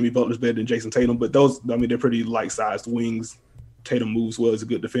argue if Jimmy Butler's better than Jason Tatum, but they're pretty like-sized wings. Tatum moves well as a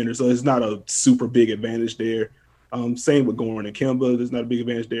good defender, so it's not a super big advantage there. Same with Goran and Kemba. There's not a big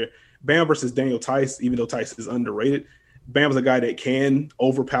advantage there. Bam versus Daniel Tice, even though Tice is underrated, Bam's a guy that can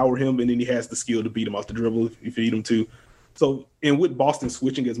overpower him, and then he has the skill to beat him off the dribble if you feed him to. So, and with Boston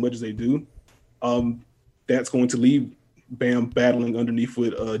switching as much as they do, that's going to leave Bam battling underneath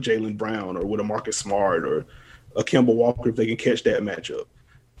with Jaylen Brown or with a Marcus Smart or a Kemba Walker if they can catch that matchup.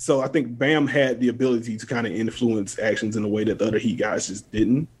 So I think Bam had the ability to kind of influence actions in a way that the other Heat guys just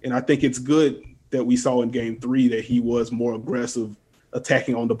didn't. And I think it's good that we saw in Game 3 that he was more aggressive,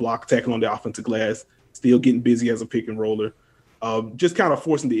 attacking on the block, attacking on the offensive glass, still getting busy as a pick and roller, just kind of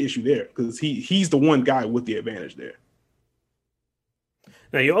forcing the issue there because he's the one guy with the advantage there.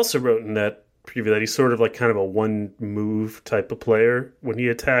 Now, you also wrote in that preview that he's sort of like kind of a one-move type of player. When he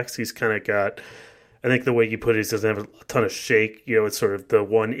attacks, he's kind of got, I think the way you put it, he doesn't have a ton of shake. You know, it's sort of the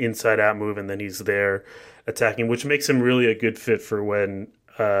one inside-out move, and then he's there attacking, which makes him really a good fit for when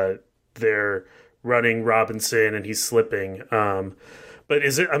they're running Robinson and he's slipping. But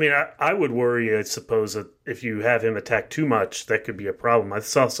is it, I mean, I would worry, I suppose, that if you have him attack too much, that could be a problem. I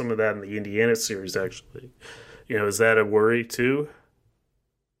saw some of that in the Indiana series, actually. You know, is that a worry too?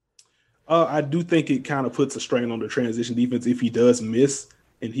 I do think it kind of puts a strain on the transition defense if he does miss.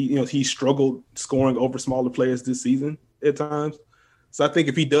 And he struggled scoring over smaller players this season at times. So I think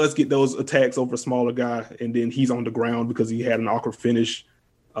if he does get those attacks over a smaller guy and then he's on the ground because he had an awkward finish,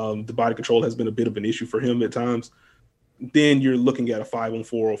 the body control has been a bit of an issue for him at times. Then you're looking at a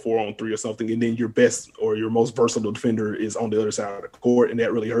 5-on-4 or 4-on-3 or something, and then your best or your most versatile defender is on the other side of the court, and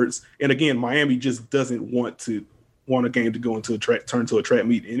that really hurts. And again, Miami just doesn't want a game to go into turn to a trap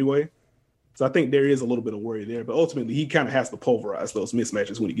meet anyway. So I think there is a little bit of worry there, but ultimately he kind of has to pulverize those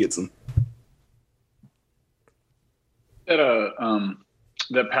mismatches when he gets them.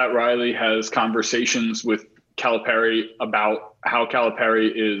 That Pat Riley has conversations with Calipari about how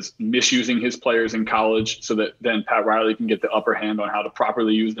Calipari is misusing his players in college so that then Pat Riley can get the upper hand on how to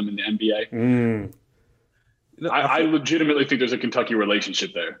properly use them in the NBA. I legitimately think there's a Kentucky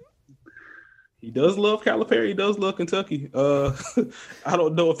relationship there. He does love Calipari. He does love Kentucky. I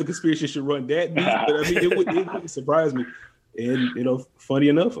don't know if the conspiracy should run that deep, but I mean, it wouldn't surprise me. And, funny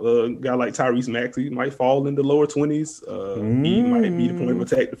enough, a guy like Tyrese Maxey might fall in the lower 20s. He might be the point of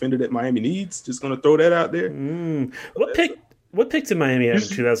attack defender that Miami needs. Just going to throw that out there. What pick did Miami have in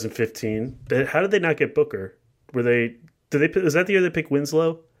 2015? How did they not get Booker? Was that the year they picked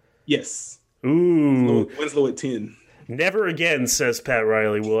Winslow? Yes. Ooh. Winslow at 10. Never again, says Pat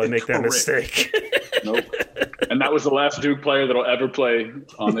Riley, will I make that mistake. Nope. And that was the last Duke player that'll ever play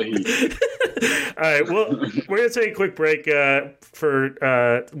on the Heat. All right, well, we're going to take a quick break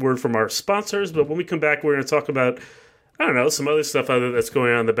for word from our sponsors, but when we come back, we're going to talk about, I don't know, some other stuff that's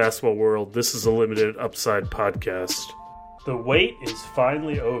going on in the basketball world. This is a Limited Upside podcast. The wait is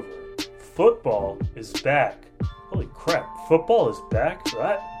finally over. Football is back. Holy crap, football is back?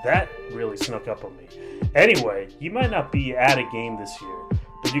 That really snuck up on me. Anyway, you might not be at a game this year,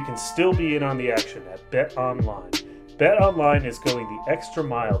 but you can still be in on the action at BetOnline. BetOnline is going the extra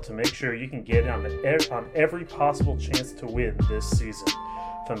mile to make sure you can get on every possible chance to win this season.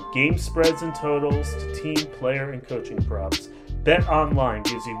 From game spreads and totals to team, player, and coaching props, BetOnline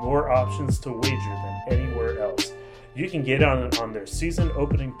gives you more options to wager than anywhere else. You can get on their season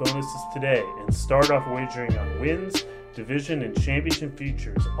opening bonuses today and start off wagering on wins, division, and championship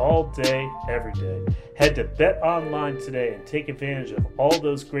futures all day, every day. Head to BetOnline today and take advantage of all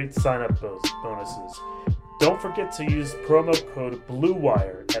those great sign-up bonuses. Don't forget to use promo code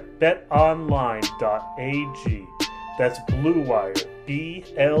BLUEWIRE at betonline.ag. That's BLUEWIRE,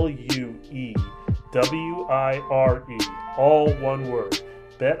 BLUEWIRE, all one word.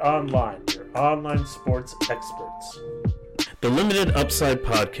 BetOnline, your online sports experts. The Limited Upside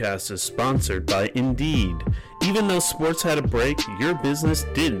podcast is sponsored by Indeed. Even though sports had a break, your business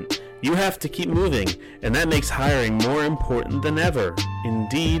didn't. You have to keep moving, and that makes hiring more important than ever.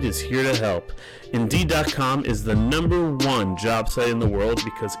 Indeed is here to help. Indeed.com is the #1 job site in the world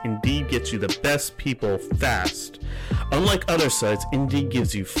because Indeed gets you the best people fast. Unlike other sites, Indeed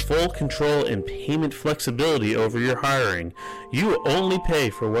gives you full control and payment flexibility over your hiring. You only pay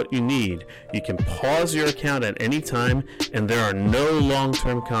for what you need. You can pause your account at any time, and there are no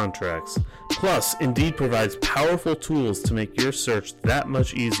long-term contracts. Plus, Indeed provides powerful tools to make your search that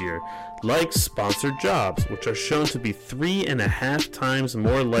much easier, like sponsored jobs, which are shown to be 3.5 times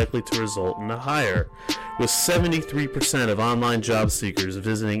more likely to result in a hire. With 73% of online job seekers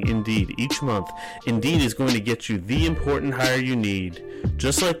visiting Indeed each month, Indeed is going to get you the important hire you need,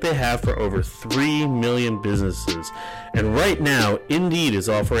 just like they have for over 3 million businesses. And right now, Indeed is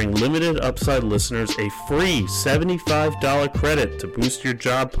offering Limited Upside listeners a free $75 credit to boost your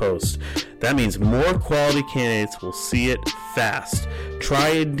job post. That means more quality candidates will see it fast. Try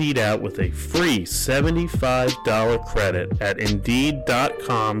Indeed out with a free $75 credit at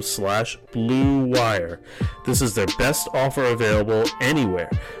Indeed.com/Blue Wire. This is their best offer available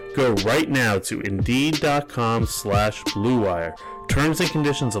anywhere. Go right now to Indeed.com/Blue Wire. Terms and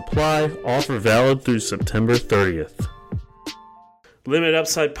conditions apply. Offer valid through September 30th. Limited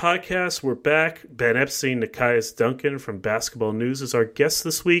Upside Podcast, we're back. Ben Epstein, Nekias Duncan from Basketball News is our guest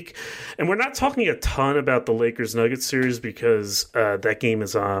this week. And we're not talking a ton about the Lakers-Nuggets series because that game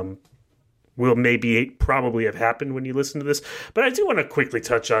is will probably have happened when you listen to this. But I do want to quickly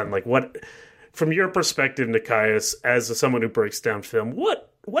touch on what, from your perspective, Nekias, as someone who breaks down film, what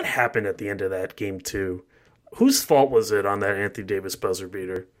happened at the end of that game 2? Whose fault was it on that Anthony Davis buzzer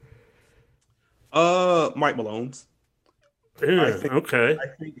beater? Mike Malone's. I think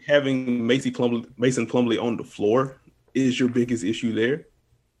having Mason Plumlee on the floor is your biggest issue there,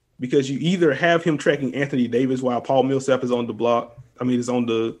 because you either have him tracking Anthony Davis while Paul Millsap is on the block. Is on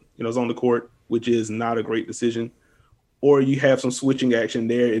the court, which is not a great decision, or you have some switching action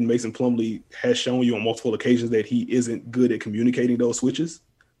there, and Mason Plumlee has shown you on multiple occasions that he isn't good at communicating those switches.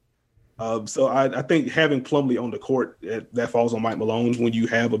 So I think having Plumlee on the court, that falls on Mike Malone when you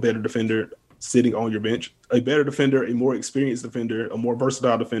have a better defender sitting on your bench, a better defender, a more experienced defender, a more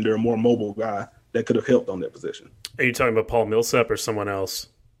versatile defender, a more mobile guy that could have helped on that position. Are you talking about Paul Millsap or someone else?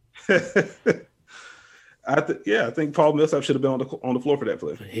 I think Paul Millsap should have been on the floor for that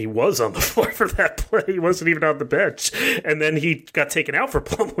play. He was on the floor for that play. He wasn't even on the bench, and then he got taken out for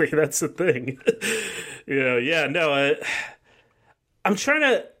Plumlee. That's the thing. I'm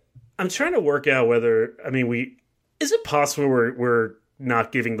trying to work out whether is it possible we're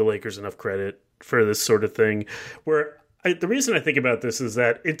not giving the Lakers enough credit for this sort of thing, the reason I think about this is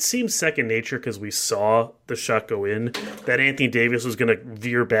that it seems second nature because we saw the shot go in, that Anthony Davis was going to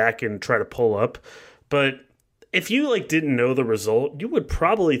veer back and try to pull up. But if you didn't know the result, you would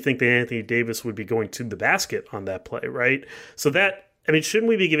probably think that Anthony Davis would be going to the basket on that play, right? So shouldn't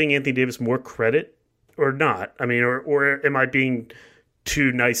we be giving Anthony Davis more credit or not? Or am I being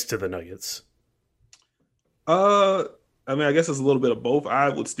too nice to the Nuggets? I guess it's a little bit of both. I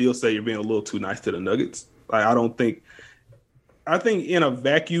would still say you're being a little too nice to the Nuggets. I think in a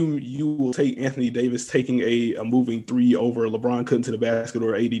vacuum, you will take Anthony Davis taking a moving three over LeBron cutting to the basket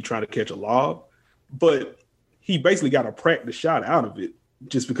or AD trying to catch a lob. But he basically got a practice shot out of it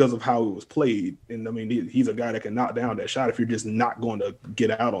just because of how it was played. And he's a guy that can knock down that shot if you're just not going to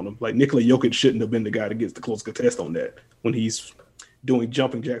get out on him. Nikola Jokic shouldn't have been the guy that gets the close contest on that when he's doing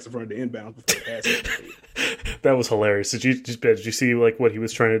jumping jacks in front of the inbound before passing. That was hilarious. Did you see what he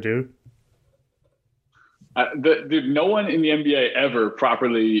was trying to do? Dude, no one in the NBA ever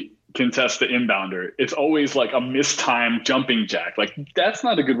properly contests the inbounder. It's always a mistimed jumping jack. That's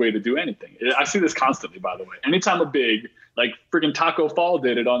not a good way to do anything. I see this constantly, by the way. Anytime a big, freaking Taco Fall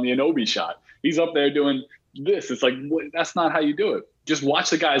did it on the Anunoby shot. He's up there doing this. It's that's not how you do it. Just watch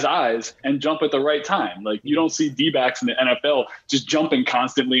the guy's eyes and jump at the right time. You don't see D-backs in the NFL just jumping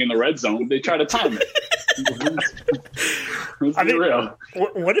constantly in the red zone. They try to time it. Real.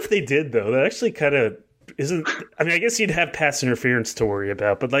 What if they did, though? That actually kind of isn't. I guess you'd have pass interference to worry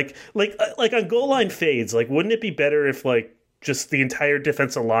about, but like on goal line fades, wouldn't it be better if just the entire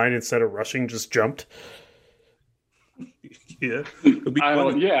defensive line instead of rushing just jumped? Yeah.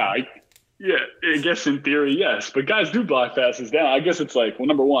 Yeah, I guess in theory, yes. But guys do block passes down. I guess it's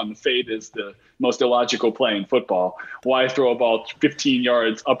number one, the fade is the most illogical play in football. Why throw a ball 15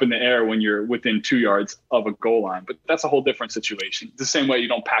 yards up in the air when you're within 2 yards of a goal line? But that's a whole different situation. The same way you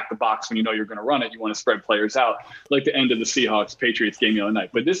don't pack the box when you know you're going to run it. You want to spread players out, like the end of the Seahawks-Patriots game the other night.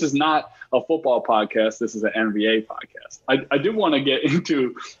 But this is not a football podcast. This is an NBA podcast. I do want to get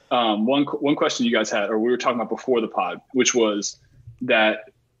into one question you guys had, or we were talking about before the pod, which was that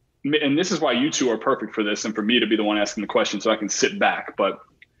and this is why you two are perfect for this and for me to be the one asking the question so I can sit back. But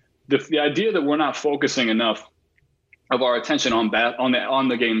the idea that we're not focusing enough of our attention on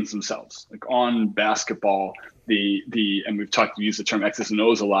the games themselves, like on basketball, and we've used the term X's and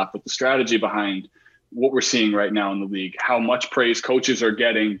O's a lot, but the strategy behind what we're seeing right now in the league, how much praise coaches are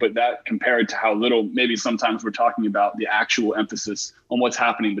getting, but that compared to how little, maybe sometimes we're talking about the actual emphasis on what's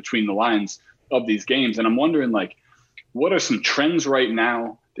happening between the lines of these games. And I'm wondering, like, what are some trends right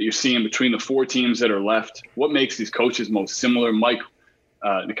now that you're seeing between the 4 teams that are left? What makes these coaches most similar? Mike,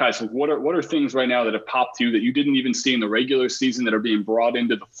 Nikai, so what are things right now that have popped to you that you didn't even see in the regular season that are being brought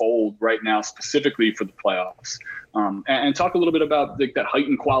into the fold right now specifically for the playoffs? And talk a little bit about that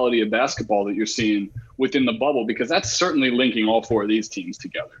heightened quality of basketball that you're seeing within the bubble, because that's certainly linking all 4 of these teams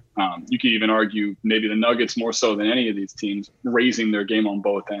together. You could even argue maybe the Nuggets more so than any of these teams, raising their game on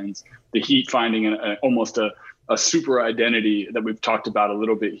both ends. The Heat finding almost a super identity that we've talked about a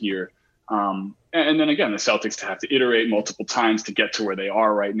little bit here. And then again, the Celtics to have to iterate multiple times to get to where they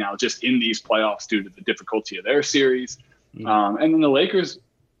are right now, just in these playoffs due to the difficulty of their series. And then the Lakers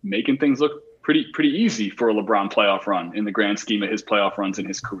making things look pretty easy for a LeBron playoff run in the grand scheme of his playoff runs in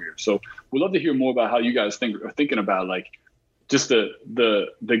his career. So we'd love to hear more about how you guys are thinking about, like, just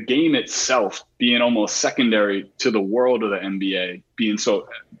the game itself being almost secondary to the world of the NBA, being so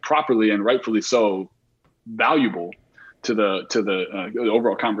properly and rightfully so valuable to the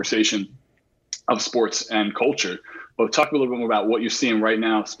overall conversation of sports and culture. But talk a little bit more about what you're seeing right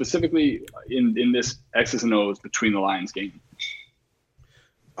now, specifically in this X's and O's between the lines game.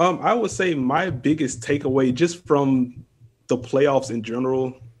 I would say my biggest takeaway just from the playoffs in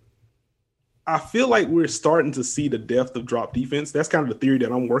general, I feel like we're starting to see the depth of drop defense. That's kind of the theory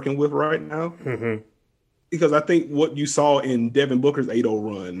that I'm working with right now. Mm-hmm. Because I think what you saw in Devin Booker's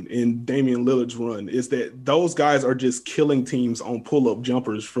 8-0 run, in Damian Lillard's run, is that those guys are just killing teams on pull-up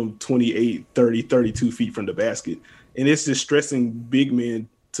jumpers from 28, 30, 32 feet from the basket. And it's just stressing big men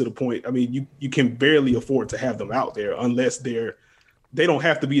to the point. I mean, you can barely afford to have them out there unless they don't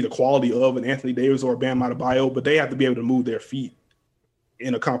have to be the quality of an Anthony Davis or a Bam Adebayo, but they have to be able to move their feet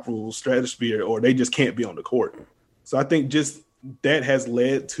in a comparable stratosphere, or they just can't be on the court. So I think just that has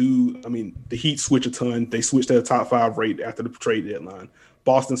led to, I mean, the Heat switch a ton. They switched at a top 5 rate after the trade deadline.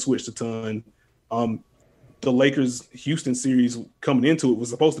 Boston switched a ton. The Lakers-Houston series coming into it was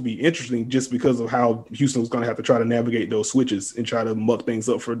supposed to be interesting just because of how Houston was going to have to try to navigate those switches and try to muck things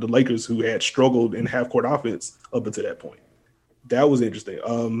up for the Lakers, who had struggled in half-court offense up until that point. That was interesting.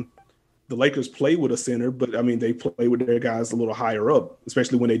 The Lakers play with a center, but, I mean, they play with their guys a little higher up,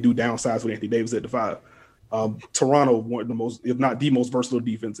 especially when they do downsize with Anthony Davis at the 5. Toronto, one of the most, if not the most versatile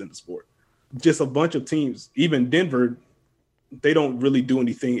defense in the sport. Just a bunch of teams, even Denver, they don't really do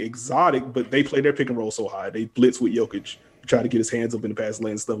anything exotic, but they play their pick and roll so high. They blitz with Jokic, try to get his hands up in the pass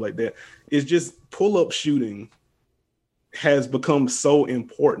lane and stuff like that. It's just pull-up shooting has become so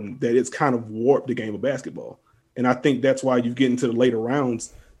important that it's kind of warped the game of basketball. And I think that's why you get into the later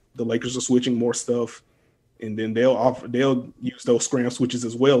rounds, the Lakers are switching more stuff, and then they'll use those scram switches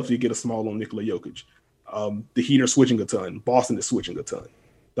as well if you get a small on Nikola Jokic. The Heat are switching a ton. Boston is switching a ton.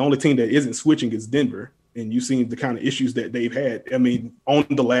 The only team that isn't switching is Denver, and you've seen the kind of issues that they've had. I mean, on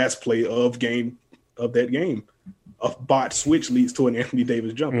the last play of that game, a bot switch leads to an Anthony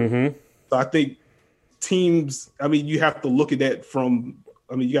Davis jumper. Mm-hmm. So I think teams, I mean, you have to look at that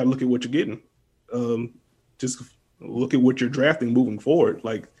you got to look at what you're getting. Just look at what you're drafting moving forward.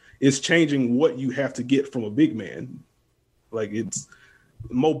 Like, it's changing what you have to get from a big man. Like,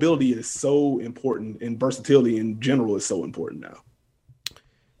 mobility is so important, and versatility in general is so important now.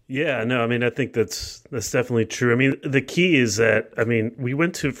 Yeah, no, I mean, I think that's definitely true. I mean, the key is that, I mean, we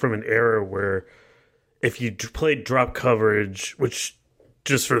went from an era where if you played drop coverage, which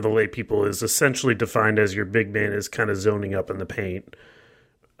just for the lay people is essentially defined as your big man is kind of zoning up in the paint.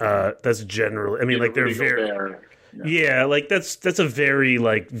 That's generally, I mean, like, they're very, yeah, like that's a very,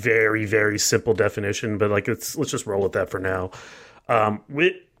 like, very, very simple definition, but like, let's just roll with that for now.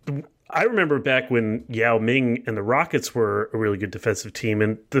 I remember back when Yao Ming and the Rockets were a really good defensive team,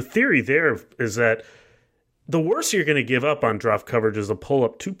 and the theory there is that the worst you're going to give up on drop coverage is a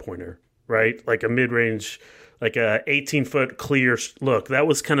pull-up two-pointer, right? Like a mid-range, like a 18-foot clear look. That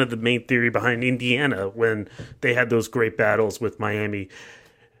was kind of the main theory behind Indiana when they had those great battles with Miami.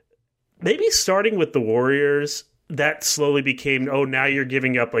 Maybe starting with the Warriors, that slowly became, now you're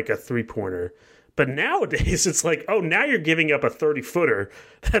giving up like a three-pointer. But nowadays, it's like, now you're giving up a 30-footer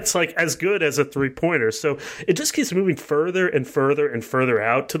that's like as good as a three-pointer. So it just keeps moving further and further and further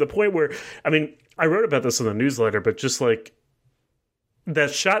out to the point where, I mean, I wrote about this in the newsletter, but just like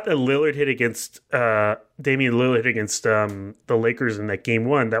that shot that Lillard hit against Damian Lillard against the Lakers in that game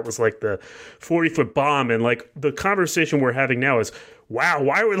 1, that was like the 40-foot bomb. And like the conversation we're having now is, wow,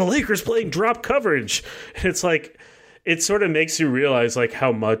 why were the Lakers playing drop coverage? And it's like, it sort of makes you realize like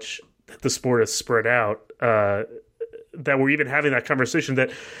how much the sport has spread out, that we're even having that conversation.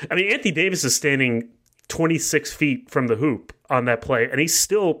 That, I mean, Anthony Davis is standing 26 feet from the hoop on that play, and he's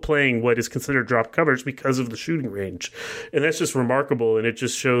still playing what is considered drop coverage because of the shooting range. And that's just remarkable, and it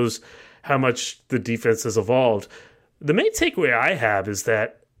just shows how much the defense has evolved. The main takeaway I have is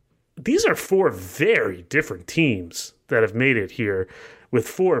that these are 4 very different teams that have made it here with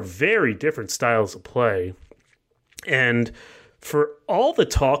 4 very different styles of play. And for all the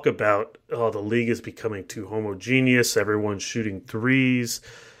talk about, the league is becoming too homogeneous, everyone's shooting threes,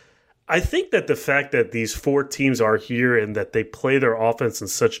 I think that the fact that these 4 teams are here and that they play their offense in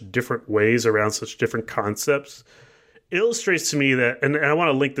such different ways around such different concepts illustrates to me that, and I want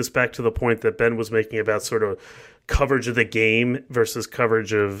to link this back to the point that Ben was making about sort of coverage of the game versus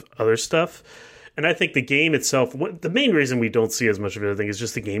coverage of other stuff. And I think the game itself, the main reason we don't see as much of it, I think, is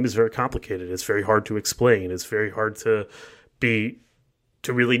just the game is very complicated. It's very hard to explain. It's very hard to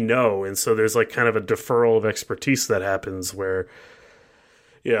really know. And so there's like kind of a deferral of expertise that happens where,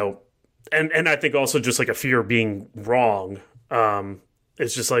 and I think also just like a fear of being wrong.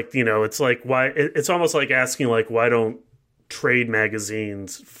 It's just like, it's like it's almost like asking like, why don't trade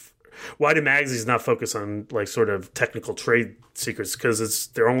magazines, why do magazines not focus on like sort of technical trade secrets? Because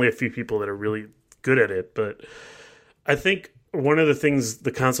there are only a few people that are really good at it. But I think one of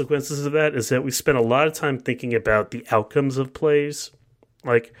the consequences of that is that we spend a lot of time thinking about the outcomes of plays.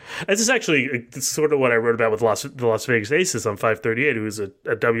 Like, this is actually sort of what I wrote about with the Las Vegas Aces on 538, who is a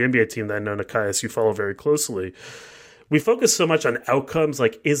WNBA team that I know, Nekias, you follow very closely. We focus so much on outcomes,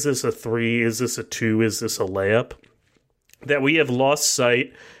 like, is this a 3? Is this a 2? Is this a layup? That we have lost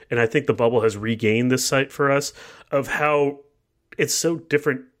sight, and I think the bubble has regained this sight for us, of how it's so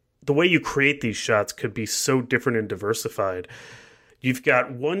different. The way you create these shots could be so different and diversified. You've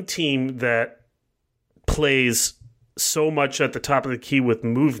got one team that plays so much at the top of the key with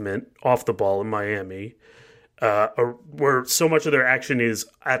movement off the ball in Miami, where so much of their action is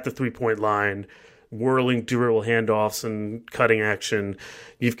at the 3-point line, whirling dribble handoffs and cutting action.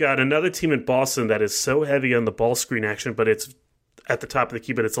 You've got another team in Boston that is so heavy on the ball screen action, but it's at the top of the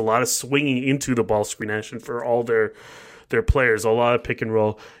key, but it's a lot of swinging into the ball screen action for all their players, a lot of pick and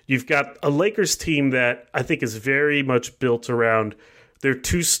roll. You've got a Lakers team that I think is very much built around their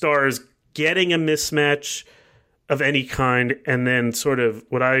 2 stars getting a mismatch of any kind, and then sort of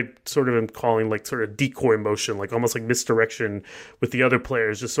what I sort of am calling like sort of decoy motion, like almost like misdirection with the other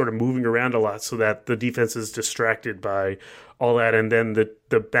players, just sort of moving around a lot so that the defense is distracted by all that, and then the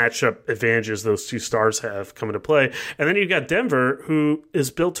matchup advantages those 2 stars have come into play. And then you've got Denver, who is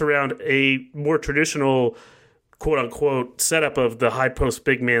built around a more traditional quote-unquote setup of the high post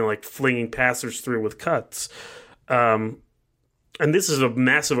big man, like flinging passers through with cuts. And this is a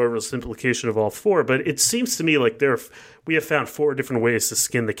massive oversimplification of all 4, but it seems to me like we have found 4 different ways to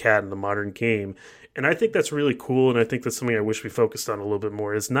skin the cat in the modern game. And I think that's really cool, and I think that's something I wish we focused on a little bit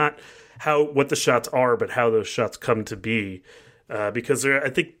more, is not what the shots are, but how those shots come to be. Because I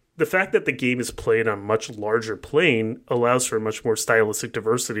think the fact that the game is played on a much larger plane allows for much more stylistic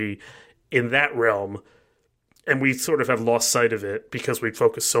diversity in that realm. And we sort of have lost sight of it because we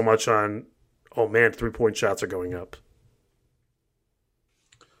focus so much on, 3-point shots are going up.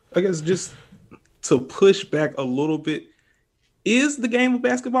 I guess just to push back a little bit, is the game of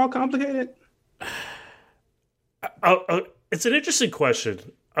basketball complicated? It's an interesting question.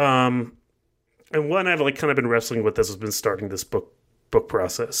 And one I've kind of been wrestling with as I've been starting this book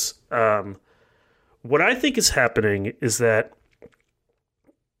process. What I think is happening is that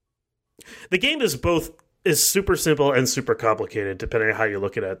the game is super simple and super complicated, depending on how you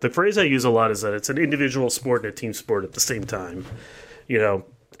look at it. The phrase I use a lot is that it's an individual sport and a team sport at the same time,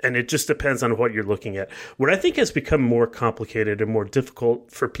 and it just depends on what you're looking at. What I think has become more complicated and more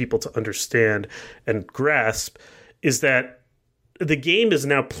difficult for people to understand and grasp is that the game is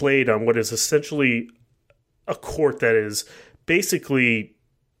now played on what is essentially a court that is basically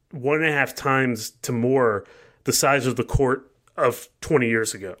 1.5 times to more the size of the court of 20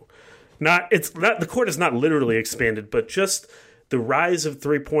 years ago. The court is not literally expanded, but just the rise of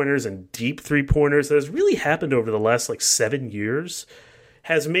 3-pointers and deep 3-pointers that has really happened over the last 7 years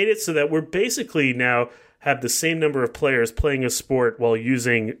has made it so that we're basically now have the same number of players playing a sport while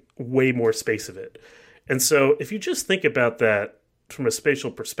using way more space of it. And so if you just think about that from a spatial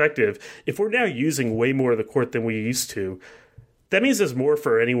perspective, if we're now using way more of the court than we used to, that means there's more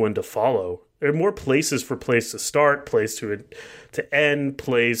for anyone to follow. There are more places for plays to start, plays to end,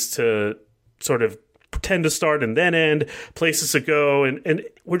 plays to sort of pretend to start and then end, places to go. And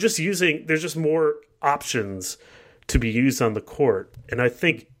we're just there's just more options to be used on the court. And I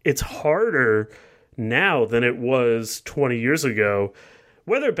think it's harder now than it was 20 years ago.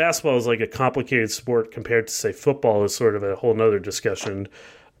 Whether basketball is like a complicated sport compared to, say, football is sort of a whole nother discussion.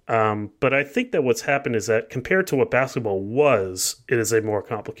 But I think that what's happened is that compared to what basketball was, it is a more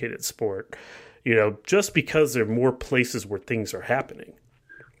complicated sport. Just because there are more places where things are happening.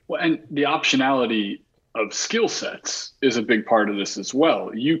 Well, and the optionality of skill sets is a big part of this as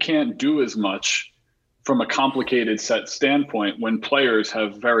well. You can't do as much from a complicated set standpoint when players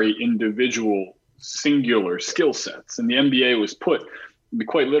have very individual, singular skill sets. And the NBA was put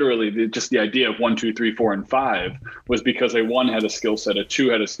quite literally, just the idea of 1, 2, 3, 4, and 5 was because a 1 had a skill set, a 2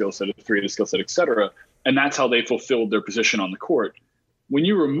 had a skill set, a 3 had a skill set, et cetera. And that's how they fulfilled their position on the court. When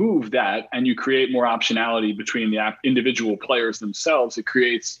you remove that and you create more optionality between the individual players themselves, it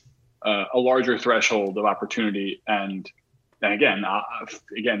creates a larger threshold of opportunity and again,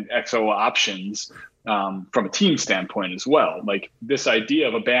 XO options from a team standpoint as well. Like this idea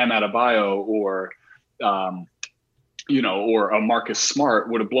of a Bam Adebayo or a Marcus Smart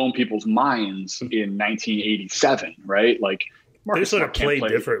would have blown people's minds in 1987, right? Like Marcus they sort of played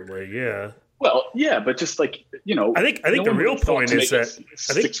differently, yeah. Well, yeah, but just like I think the real point is that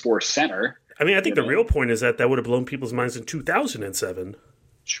 6'4" center. I think the real point is that would have blown people's minds in 2007.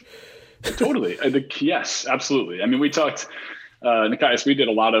 Totally. Yes, absolutely. I mean, we talked, Nekias, we did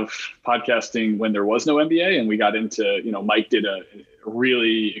a lot of podcasting when there was no NBA, and we got into, Mike did a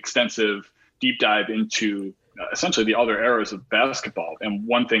really extensive deep dive into essentially the other eras of basketball. And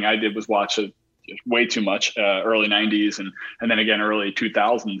one thing I did was watch way too much early 90s and then again early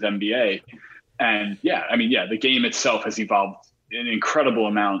 2000s NBA. And the game itself has evolved an incredible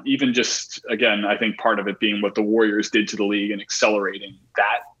amount. Even just, again, I think part of it being what the Warriors did to the league and accelerating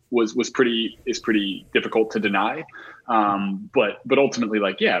that is pretty difficult to deny. But ultimately,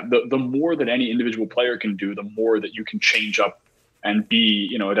 the more that any individual player can do, the more that you can change up and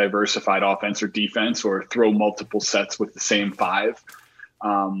be, a diversified offense or defense, or throw multiple sets with the same 5.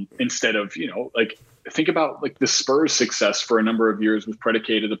 Instead of, think about the Spurs' success for a number of years was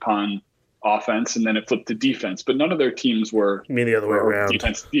predicated upon offense, and then it flipped to defense. But none of their teams were. You mean the other way around?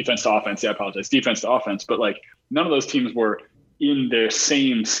 Defense to offense. Yeah, I apologize. Defense to offense. But none of those teams were in their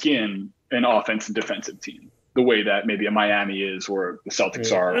same skin an offense and defensive team, the way that maybe a Miami is, or the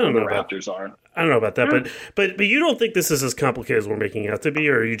Celtics are, or the Raptors are. I don't know about that, but you don't think this is as complicated as we're making it out to be,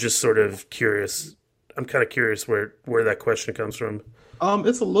 or are you just sort of curious? I'm kind of curious where that question comes from.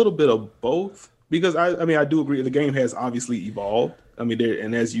 It's a little bit of both, because I do agree the game has obviously evolved.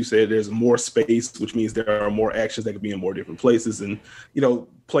 And as you said, there's more space, which means there are more actions that can be in more different places, and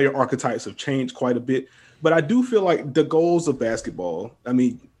player archetypes have changed quite a bit. But I do feel like the goals of basketball, at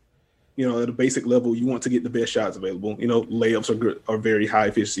a basic level, you want to get the best shots available. Layups are very high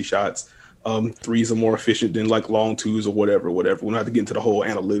efficiency shots. Threes are more efficient than long twos or whatever. We don't have to get into the whole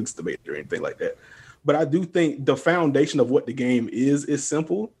analytics debate or anything like that. But I do think the foundation of what the game is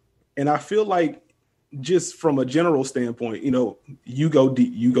simple. And I feel like just from a general standpoint, you go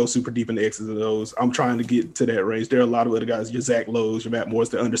deep, you go super deep in the X's and O's. I'm trying to get to that range. There are a lot of other guys, your Zach Lowe's, your Matt Moores,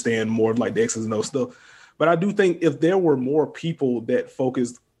 that understand more of the X's and O's stuff. But I do think if there were more people that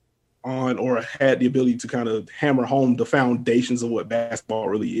focused on or had the ability to kind of hammer home the foundations of what basketball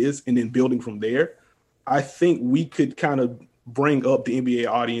really is, and then building from there, I think we could kind of bring up the NBA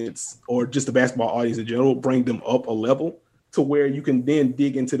audience, or just the basketball audience in general, bring them up a level to where you can then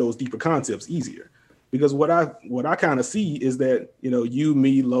dig into those deeper concepts easier. Because what I kind of see is that, you,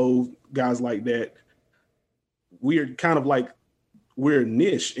 me, Lowe, guys like that, we're kind of we're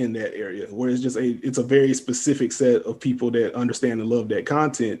niche in that area, where it's a very specific set of people that understand and love that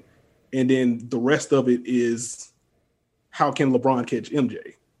content. And then the rest of it is, how can LeBron catch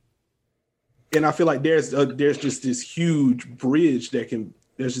MJ? And I feel like there's just this huge bridge there's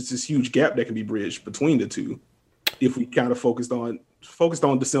just this huge gap that can be bridged between the two, if we kind of focused on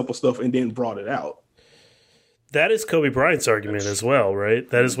the simple stuff and then brought it out. That is Kobe Bryant's argument as well, right?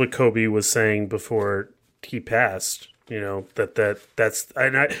 That is what Kobe was saying before he passed. That's,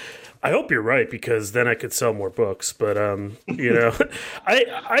 and I hope you're right, because then I could sell more books. But I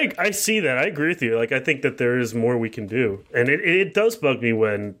see that. I agree with you. I think that there is more we can do, and it does bug me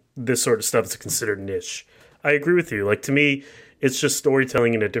when this sort of stuff is considered niche. I agree with you. To me, it's just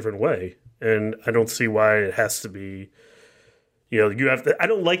storytelling in a different way, and I don't see why it has to be. You have to. I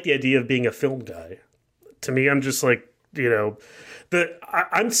don't like the idea of being a film guy. To me, I'm just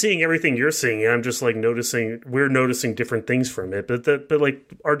I'm seeing everything you're seeing, and I'm just like we're noticing different things from it. But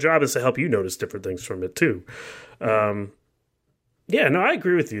like our job is to help you notice different things from it too. I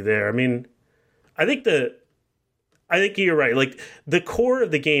agree with you there. I mean, I think you're right. Like the core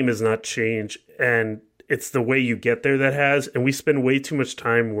of the game has not changed, and it's the way you get there that has. And we spend way too much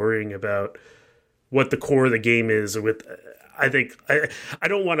time worrying about what the core of the game is. I think I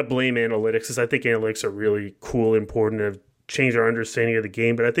don't want to blame analytics, because I think analytics are really cool, important, and have changed our understanding of the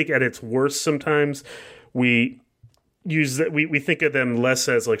game. But I think at its worst, sometimes we use that. We think of them less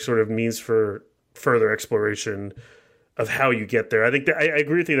as like sort of means for further exploration of how you get there. I think that I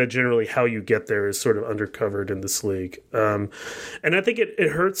agree with you that generally how you get there is sort of undercovered in this league. And I think it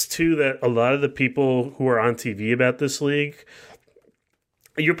hurts too that a lot of the people who are on TV about this league,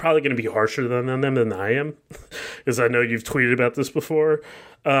 you're probably going to be harsher on them than I am, because I know you've tweeted about this before.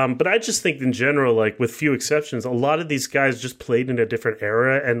 But I just think in general, like with few exceptions, a lot of these guys just played in a different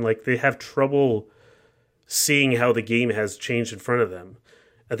era, and like they have trouble seeing how the game has changed in front of them.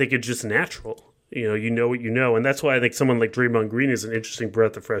 I think it's just natural. You know what you know. And that's why I think someone like Draymond Green is an interesting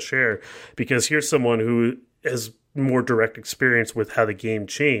breath of fresh air, because here's someone who has more direct experience with how the game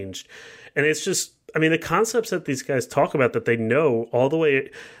changed. And it's just, I mean, the concepts that these guys talk about that they know all the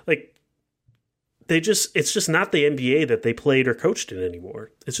way, like, it's just not the NBA that they played or coached in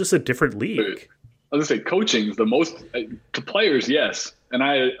anymore. It's just a different league. I was going to say, coaching is the most, to players, yes. And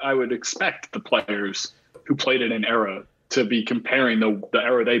I would expect the players who played in an era to be comparing the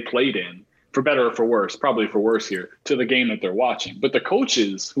era they played in, for better or for worse, probably for worse here, to the game that they're watching. But the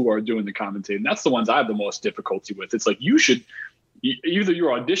coaches who are doing the commentating, that's the ones I have the most difficulty with. It's like either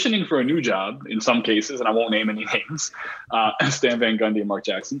you're auditioning for a new job in some cases, and I won't name any names, Stan Van Gundy and Mark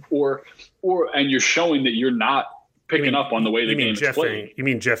Jackson, and you're showing that you're not picking up on the way the game is played. You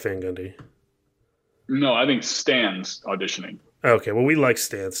mean Jeff Van Gundy? No, I think Stan's auditioning. Okay, well, we like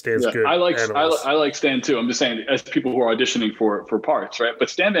Stan. Stan's good. I like Stan too. I'm just saying, as people who are auditioning for parts, right?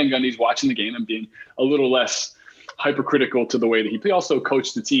 But Stan Van Gundy's watching the game and being a little less hypercritical to the way that he also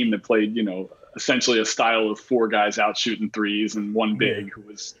coached the team that played, essentially a style of four guys out shooting threes and one big who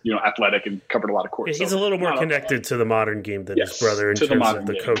was, athletic and covered a lot of court. Yeah, he's a little more connected to the modern game than his brother in terms of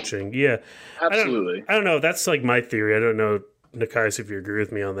the coaching. Yeah, absolutely. I don't know. That's like my theory. I don't know, Nekias, if you agree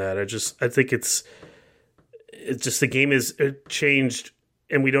with me on that. I think it's just the game is changed,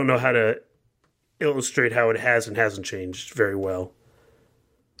 and we don't know how to illustrate how it has and hasn't changed very well.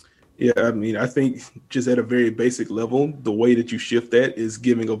 Yeah, I mean, I think just at a very basic level, the way that you shift that is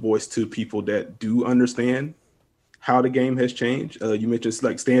giving a voice to people that do understand how the game has changed. You mentioned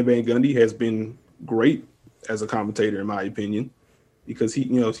like Stan Van Gundy has been great as a commentator, in my opinion, because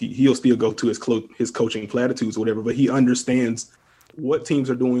he'll still go to his coaching platitudes or whatever, but he understands what teams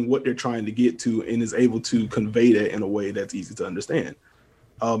are doing, what they're trying to get to, and is able to convey that in a way that's easy to understand.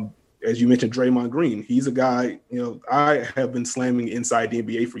 As you mentioned, Draymond Green, he's a guy, I have been slamming inside the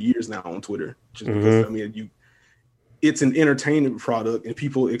NBA for years now on Twitter, just because, it's an entertainment product and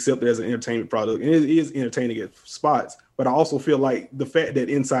people accept it as an entertainment product, and it is entertaining at spots. But I also feel like the fact that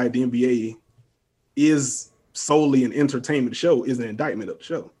Inside the NBA is solely an entertainment show is an indictment of the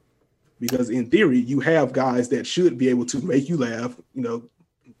show. Because in theory, you have guys that should be able to make you laugh,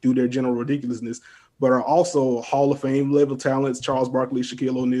 do their general ridiculousness, but are also Hall of Fame level talents, Charles Barkley,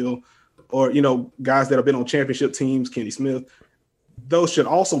 Shaquille O'Neal, or, guys that have been on championship teams, Kenny Smith. Those should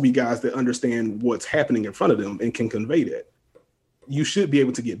also be guys that understand what's happening in front of them and can convey that. You should be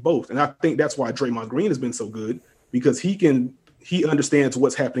able to get both. And I think that's why Draymond Green has been so good, because he understands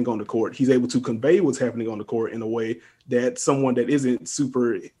what's happening on the court. He's able to convey what's happening on the court in a way that someone that isn't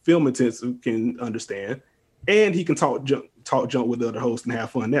super film intensive can understand. And he can talk junk with the other hosts and have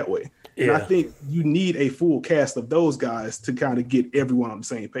fun that way. Yeah. And I think you need a full cast of those guys to kind of get everyone on the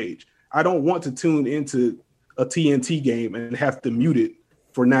same page. I don't want to tune into a TNT game and have to mute it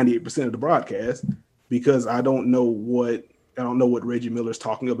for 98% of the broadcast, because I don't know what Reggie Miller's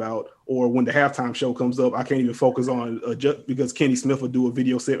talking about, or when the halftime show comes up, I can't even focus on because Kenny Smith will do a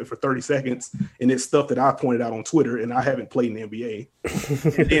video segment for 30 seconds, and it's stuff that I pointed out on Twitter, and I haven't played in the NBA.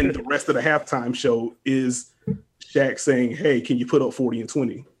 And then the rest of the halftime show is Shaq saying, "Hey, can you put up 40 and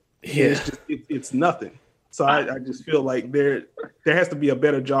 20?" Yeah, it's nothing. So I just feel like there has to be a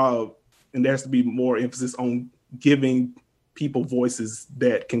better job, and there has to be more emphasis on giving people voices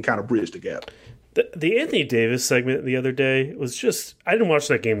that can kind of bridge the gap. The Anthony Davis segment the other day was just, I didn't watch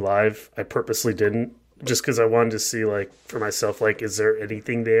that game live. I purposely didn't, just because I wanted to see, like, for myself, like, is there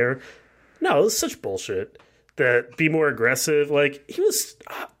anything there? No, it was such bullshit. That be more aggressive. Like, he was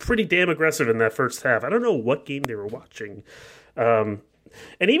pretty damn aggressive in that first half. I don't know what game they were watching.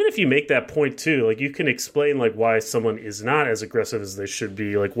 And even if you make that point too, like you can explain like why someone is not as aggressive as they should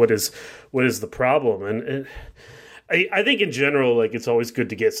be. Like what is the problem? And I think in general, like it's always good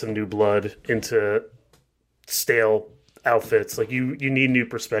to get some new blood into stale outfits. Like you need new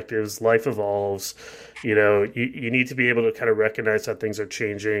perspectives. Life evolves. You need to be able to kind of recognize how things are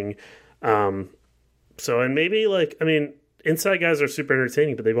changing. And maybe like, I mean, inside guys are super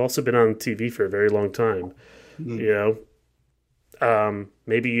entertaining, but they've also been on TV for a very long time. Maybe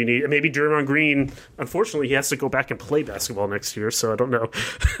Draymond Green, unfortunately, he has to go back and play basketball next year, so I don't know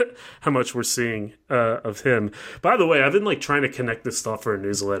how much we're seeing of him. By the way, I've been like trying to connect this stuff for a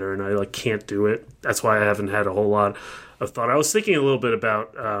newsletter, and I like can't do it. That's why I haven't had a whole lot of thought. I was thinking a little bit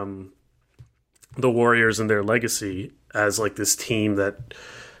about the Warriors and their legacy as like this team that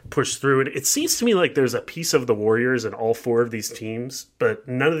pushed through. And it seems to me like there's a piece of the Warriors in all four of these teams, but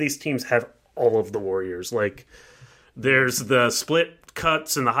none of these teams have all of the Warriors. Like there's the split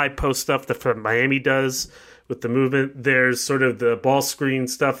cuts and the high post stuff that Miami does with the movement. There's sort of the ball screen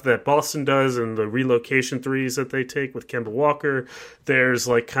stuff that Boston does and the relocation threes that they take with Kemba Walker. There's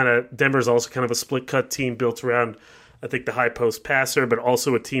like kind of Denver's also kind of a split cut team built around, I think, the high post passer, but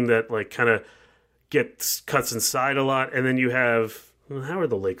also a team that like kind of gets cuts inside a lot. And then you have, how are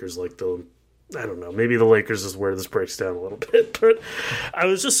the Lakers like though? I don't know. Maybe the Lakers is where this breaks down a little bit. But I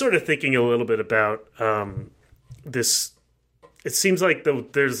was just sort of thinking a little bit about this. It seems like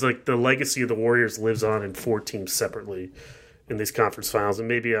there's like the legacy of the Warriors lives on in four teams separately in these conference finals. And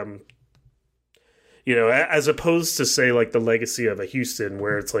maybe I'm, as opposed to say like the legacy of a Houston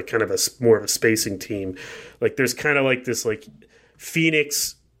where it's like kind of more of a spacing team, like there's kind of like this like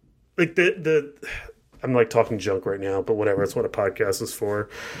Phoenix, like I'm like talking junk right now, but whatever. That's what a podcast is for.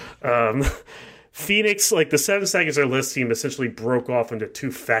 Phoenix, like the 7 Seconds or Less team, essentially broke off into two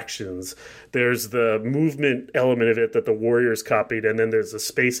factions. There's the movement element of it that the Warriors copied, and then there's the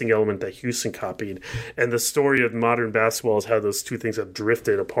spacing element that Houston copied. And the story of modern basketball is how those two things have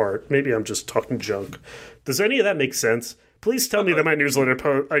drifted apart. Maybe I'm just talking junk. Does any of that make sense? Please tell me that my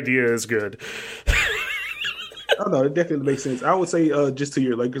newsletter idea is good. Oh, no, it definitely makes sense. I would say, just to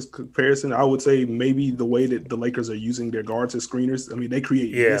your Lakers comparison, I would say maybe the way that the Lakers are using their guards as screeners. I mean, they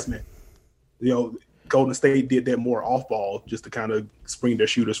create mismatch. Golden State did that more off ball just to kind of screen their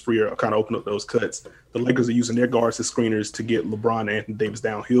shooters free or kind of open up those cuts. The Lakers are using their guards as screeners to get LeBron and Anthony Davis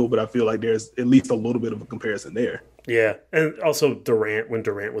downhill, but I feel like there's at least a little bit of a comparison there. Yeah, and also Durant, when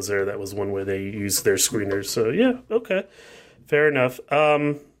Durant was there, that was one way they used their screeners. So, yeah, okay. Fair enough.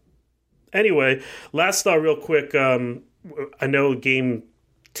 Anyway, last thought real quick. I know game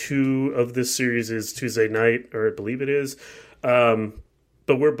 2 of this series is Tuesday night, or I believe it is.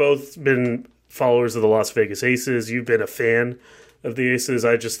 But we're both been followers of the Las Vegas Aces. You've been a fan of the Aces.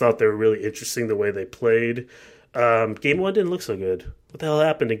 I just thought they were really interesting the way they played. Game 1 didn't look so good. What the hell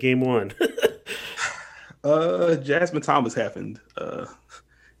happened in game 1? Jasmine Thomas happened.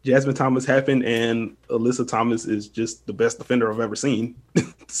 Jasmine Thomas happened, and Alyssa Thomas is just the best defender I've ever seen.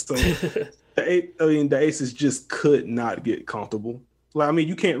 So, the Aces just could not get comfortable. Like, I mean,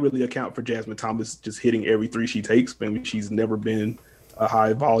 you can't really account for Jasmine Thomas just hitting every three she takes. I mean, she's never been a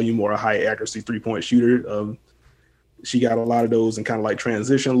high volume or a high accuracy 3-point shooter. She got a lot of those and kind of like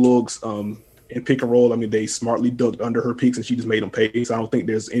transition looks in pick and roll. I mean, they smartly ducked under her picks and she just made them pay. So I don't think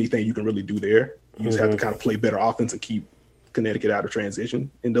there's anything you can really do there. You just have to kind of play better offense and keep Connecticut out of transition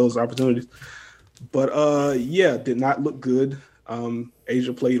in those opportunities. But did not look good.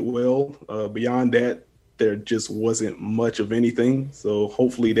 Asia played well. Beyond that, there just wasn't much of anything. So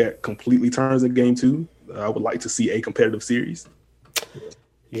hopefully that completely turns in game 2. I would like to see a competitive series.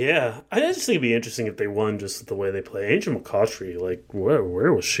 Yeah, I just think it'd be interesting if they won just the way they play. Angel McCoughtry, like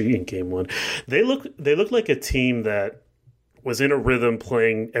where was she in game 1? They look like a team that was in a rhythm,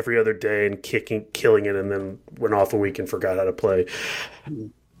 playing every other day and killing it, and then went off a week and forgot how to play.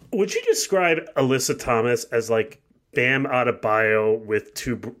 Would you describe Alyssa Thomas as like Bam Adebayo with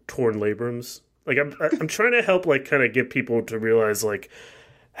 2 torn labrums? Like I'm trying to help like kind of get people to realize like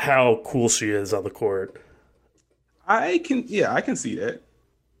how cool she is on the court. I can see that.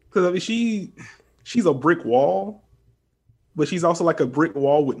 Because, I mean, she's a brick wall, but she's also like a brick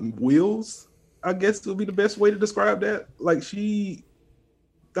wall with wheels, I guess would be the best way to describe that. Like,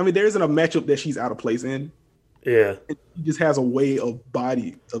 there isn't a matchup that she's out of place in. Yeah. And she just has a way of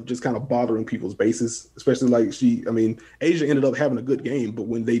just kind of bothering people's bases, especially like Asia ended up having a good game, but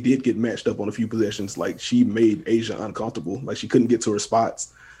when they did get matched up on a few possessions, like, she made Asia uncomfortable. Like, she couldn't get to her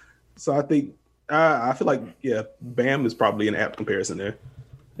spots. So I think, I feel like, Bam is probably an apt comparison there.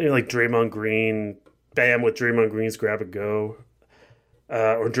 Like Draymond Green, Bam with Draymond Green's grab and go.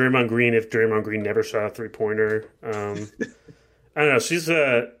 Or Draymond Green if Draymond Green never shot a 3-pointer. I don't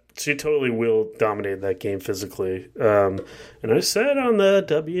know. She totally will dominate that game physically. And I said on the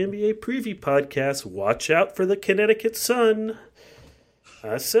WNBA preview podcast, watch out for the Connecticut Sun.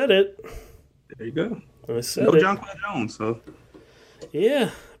 I said it. There you go. I said no it. John Clyde Jones, so Yeah,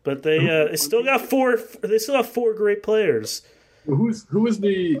 but they still got four. They still have four great players. Well, who is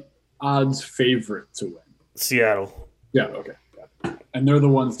the odds favorite to win? Seattle. Yeah. Okay. Yeah. And they're the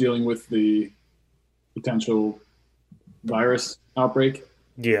ones dealing with the potential virus outbreak.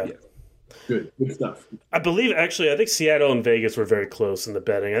 Yeah. Good stuff. I think Seattle and Vegas were very close in the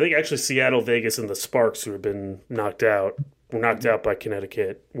betting. I think actually Seattle, Vegas, and the Sparks, who have been knocked out by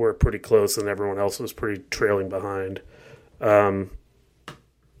Connecticut, were pretty close, and everyone else was pretty trailing behind. You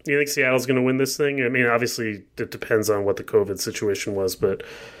think Seattle's going to win this thing? I mean, obviously, it depends on what the COVID situation was, but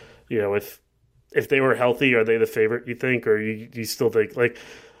if they were healthy, are they the favorite? You think, or you still think like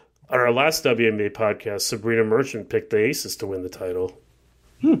on our last WNBA podcast, Sabrina Merchant picked the Aces to win the title.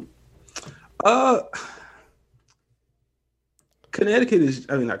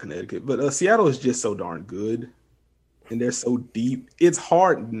 Seattle is just so darn good, and they're so deep. It's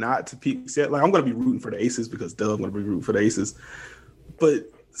hard not to pick Seattle. Like, I'm going to be rooting for the Aces because I'm going to be rooting for the Aces. But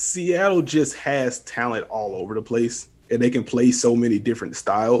Seattle just has talent all over the place, and they can play so many different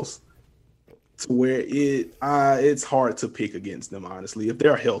styles to where it's hard to pick against them, honestly. If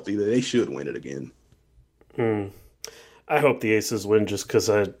they're healthy, they should win it again. I hope the Aces win just because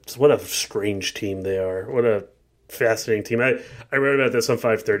what a strange team they are. What a fascinating team. I wrote about this on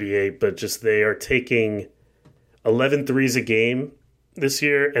 538, but just they are taking 11 threes a game this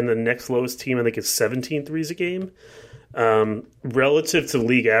year, and the next lowest team, I think, is 17 threes a game. Relative to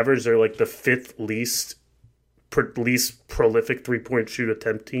league average, they're like the fifth least prolific three-point shoot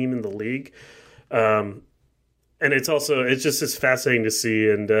attempt team in the league. And it's just fascinating to see,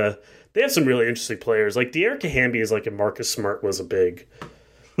 and they have some really interesting players. Like De'Erica Hamby is like if Marcus Smart was a big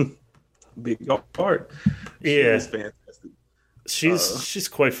guard. Yeah, she's fantastic. She's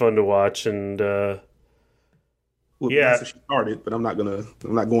quite fun to watch, and she started, but I'm not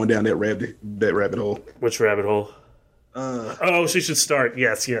going down that rabbit hole. Which rabbit hole? She should start.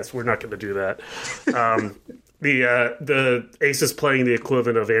 Yes, we're not going to do that. The Aces playing the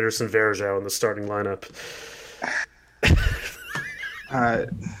equivalent of Anderson Varejao in the starting lineup.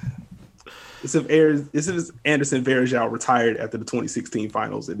 It's if Anderson Varejao retired after the 2016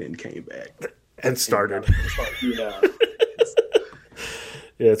 finals and then came back and started. Yeah,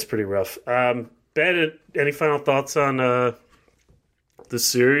 it's pretty rough. Ben, any final thoughts on the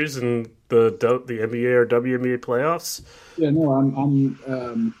series and the NBA or WNBA playoffs? Yeah, no,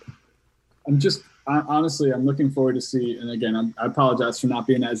 honestly, I'm looking forward to see. And again, I apologize for not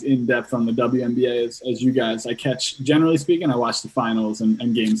being as in depth on the WNBA as you guys. Generally speaking, I watch the finals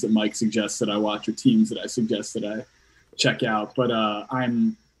and games that Mike suggests that I watch, or teams that I suggest that I check out. But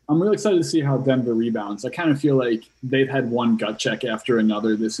I'm really excited to see how Denver rebounds. I kind of feel like they've had one gut check after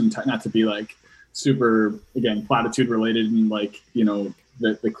another this entire, not to be like super, again, platitude related and like,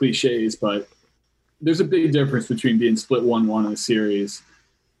 the cliches, but there's a big difference between being split 1-1 in a series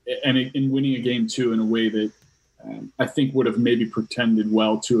and in winning a game 2 in a way that I think would have maybe pretended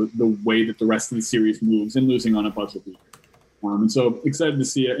well to the way that the rest of the series moves and losing on a buzzer beater. And so excited to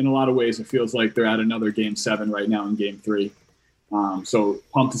see it. In a lot of ways, it feels like they're at another game 7 right now in game 3. So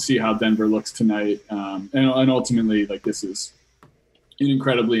pumped to see how Denver looks tonight. And ultimately, like, this is an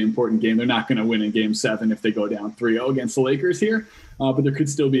incredibly important game. They're not going to win in game 7 if they go down 3-0 against the Lakers here. But there could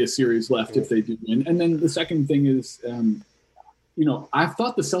still be a series left if they do win. And then the second thing is, I've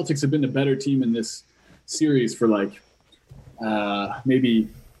thought the Celtics have been the better team in this series for maybe,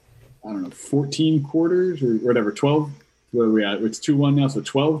 14 quarters or whatever, 12. Where are we at? It's 2-1 now, so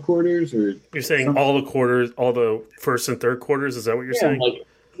 12 quarters? Or you're saying something? All the quarters, all the first and third quarters? Is that what you're saying?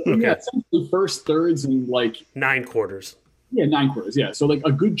 Yeah, essentially first, thirds, and 9 quarters. Yeah, 9 quarters. Yeah, so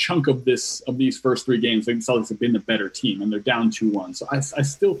a good chunk of these first 3 games, the Celtics have been the better team, and they're down 2-1. So I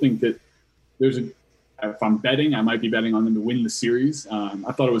still think that if I'm betting, I might be betting on them to win the series.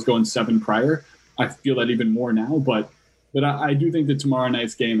 I thought it was going 7 prior. I feel that even more now, but I do think that tomorrow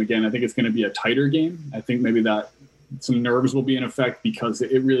night's game, again, I think it's going to be a tighter game. I think maybe that some nerves will be in effect because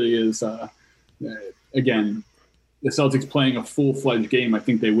it really is, again, the Celtics playing a full-fledged game. I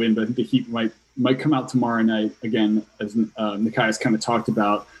think they win, but I think the Heat might come out tomorrow night, again, as Nekias kind of talked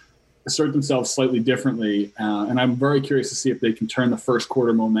about, assert themselves slightly differently. And I'm very curious to see if they can turn the first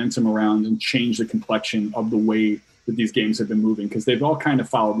quarter momentum around and change the complexion of the way that these games have been moving, because they've all kind of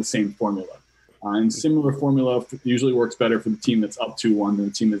followed the same formula. And similar formula usually works better for the team that's up 2-1 than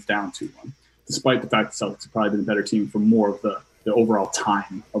the team that's down 2-1, despite the fact that Celtics have probably been a better team for more of the overall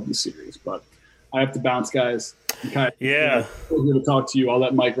time of the series. But I have to bounce, guys. Yeah. Good to talk to you. I'll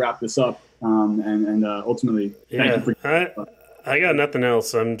let Mike wrap this up. And ultimately, thank you for. I got nothing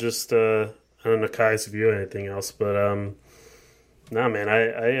else. I'm just I don't know, Kai's if you have anything else, but nah, man,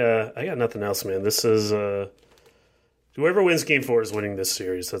 I got nothing else, man. This is whoever wins Game 4 is winning this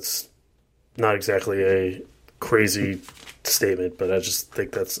series. That's not exactly a crazy statement, but I just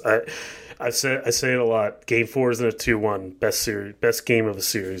think that's I say it a lot. Game 4 is in a 2-1 best game of a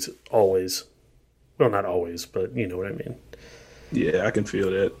series always. Well, not always, but you know what I mean. Yeah, I can feel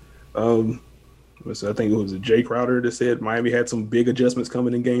that. So I think it was Jay Crowder that said Miami had some big adjustments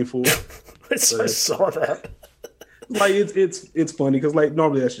coming in Game 4. I saw that. Like it's funny because like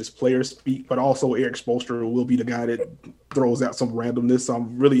normally that's just player speak, but also Eric Spoelstra will be the guy that throws out some randomness. So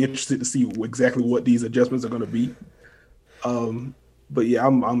I'm really interested to see exactly what these adjustments are going to be. But yeah,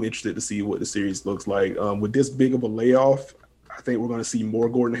 I'm interested to see what the series looks like. With this big of a layoff, I think we're going to see more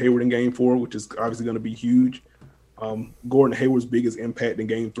Gordon Hayward in Game 4, which is obviously going to be huge. Gordon Hayward's biggest impact in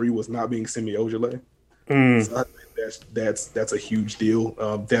Game 3 was not being Semi Ojeleye. So I think that's a huge deal.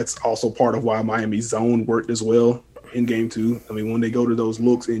 That's also part of why Miami's zone worked as well in Game 2. I mean, when they go to those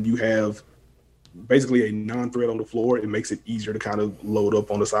looks and you have basically a non-threat on the floor, it makes it easier to kind of load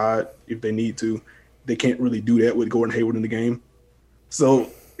up on the side if they need to. They can't really do that with Gordon Hayward in the game.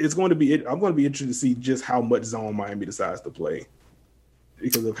 So I'm going to be interested to see just how much zone Miami decides to play.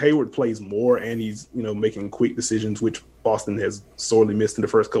 Because if Hayward plays more and he's, making quick decisions, which Boston has sorely missed in the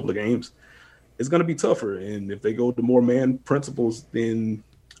first couple of games, it's going to be tougher. And if they go to more man principles, then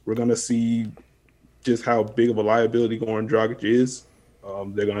we're going to see just how big of a liability Goran Dragic is.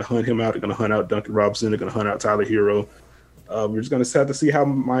 They're going to hunt him out. They're going to hunt out Duncan Robinson. They're going to hunt out Tyler Hero. We're just going to have to see how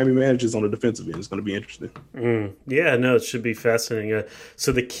Miami manages on the defensive end. It's going to be interesting. Yeah, no, it should be fascinating.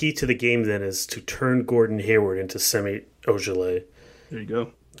 So the key to the game then is to turn Gordon Hayward into Semi Ojeleye. There you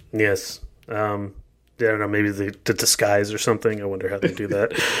go. Yes. I don't know, maybe the disguise or something. I wonder how they do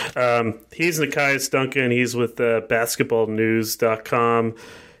that. He's Nekias Duncan. He's with basketballnews.com.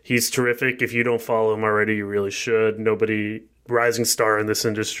 He's terrific. If you don't follow him already, you really should. Nobody, rising star in this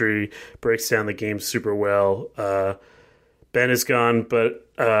industry, breaks down the game super well. Ben is gone, but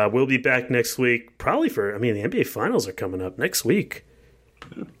we'll be back next week. Probably the NBA Finals are coming up next week.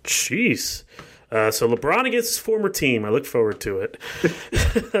 Jeez. So LeBron against his former team. I look forward to it.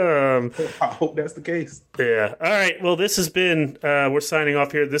 I hope that's the case. Yeah. All right. Well, this has been, we're signing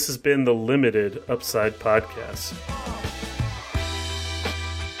off here. This has been the Limited Upside Podcast.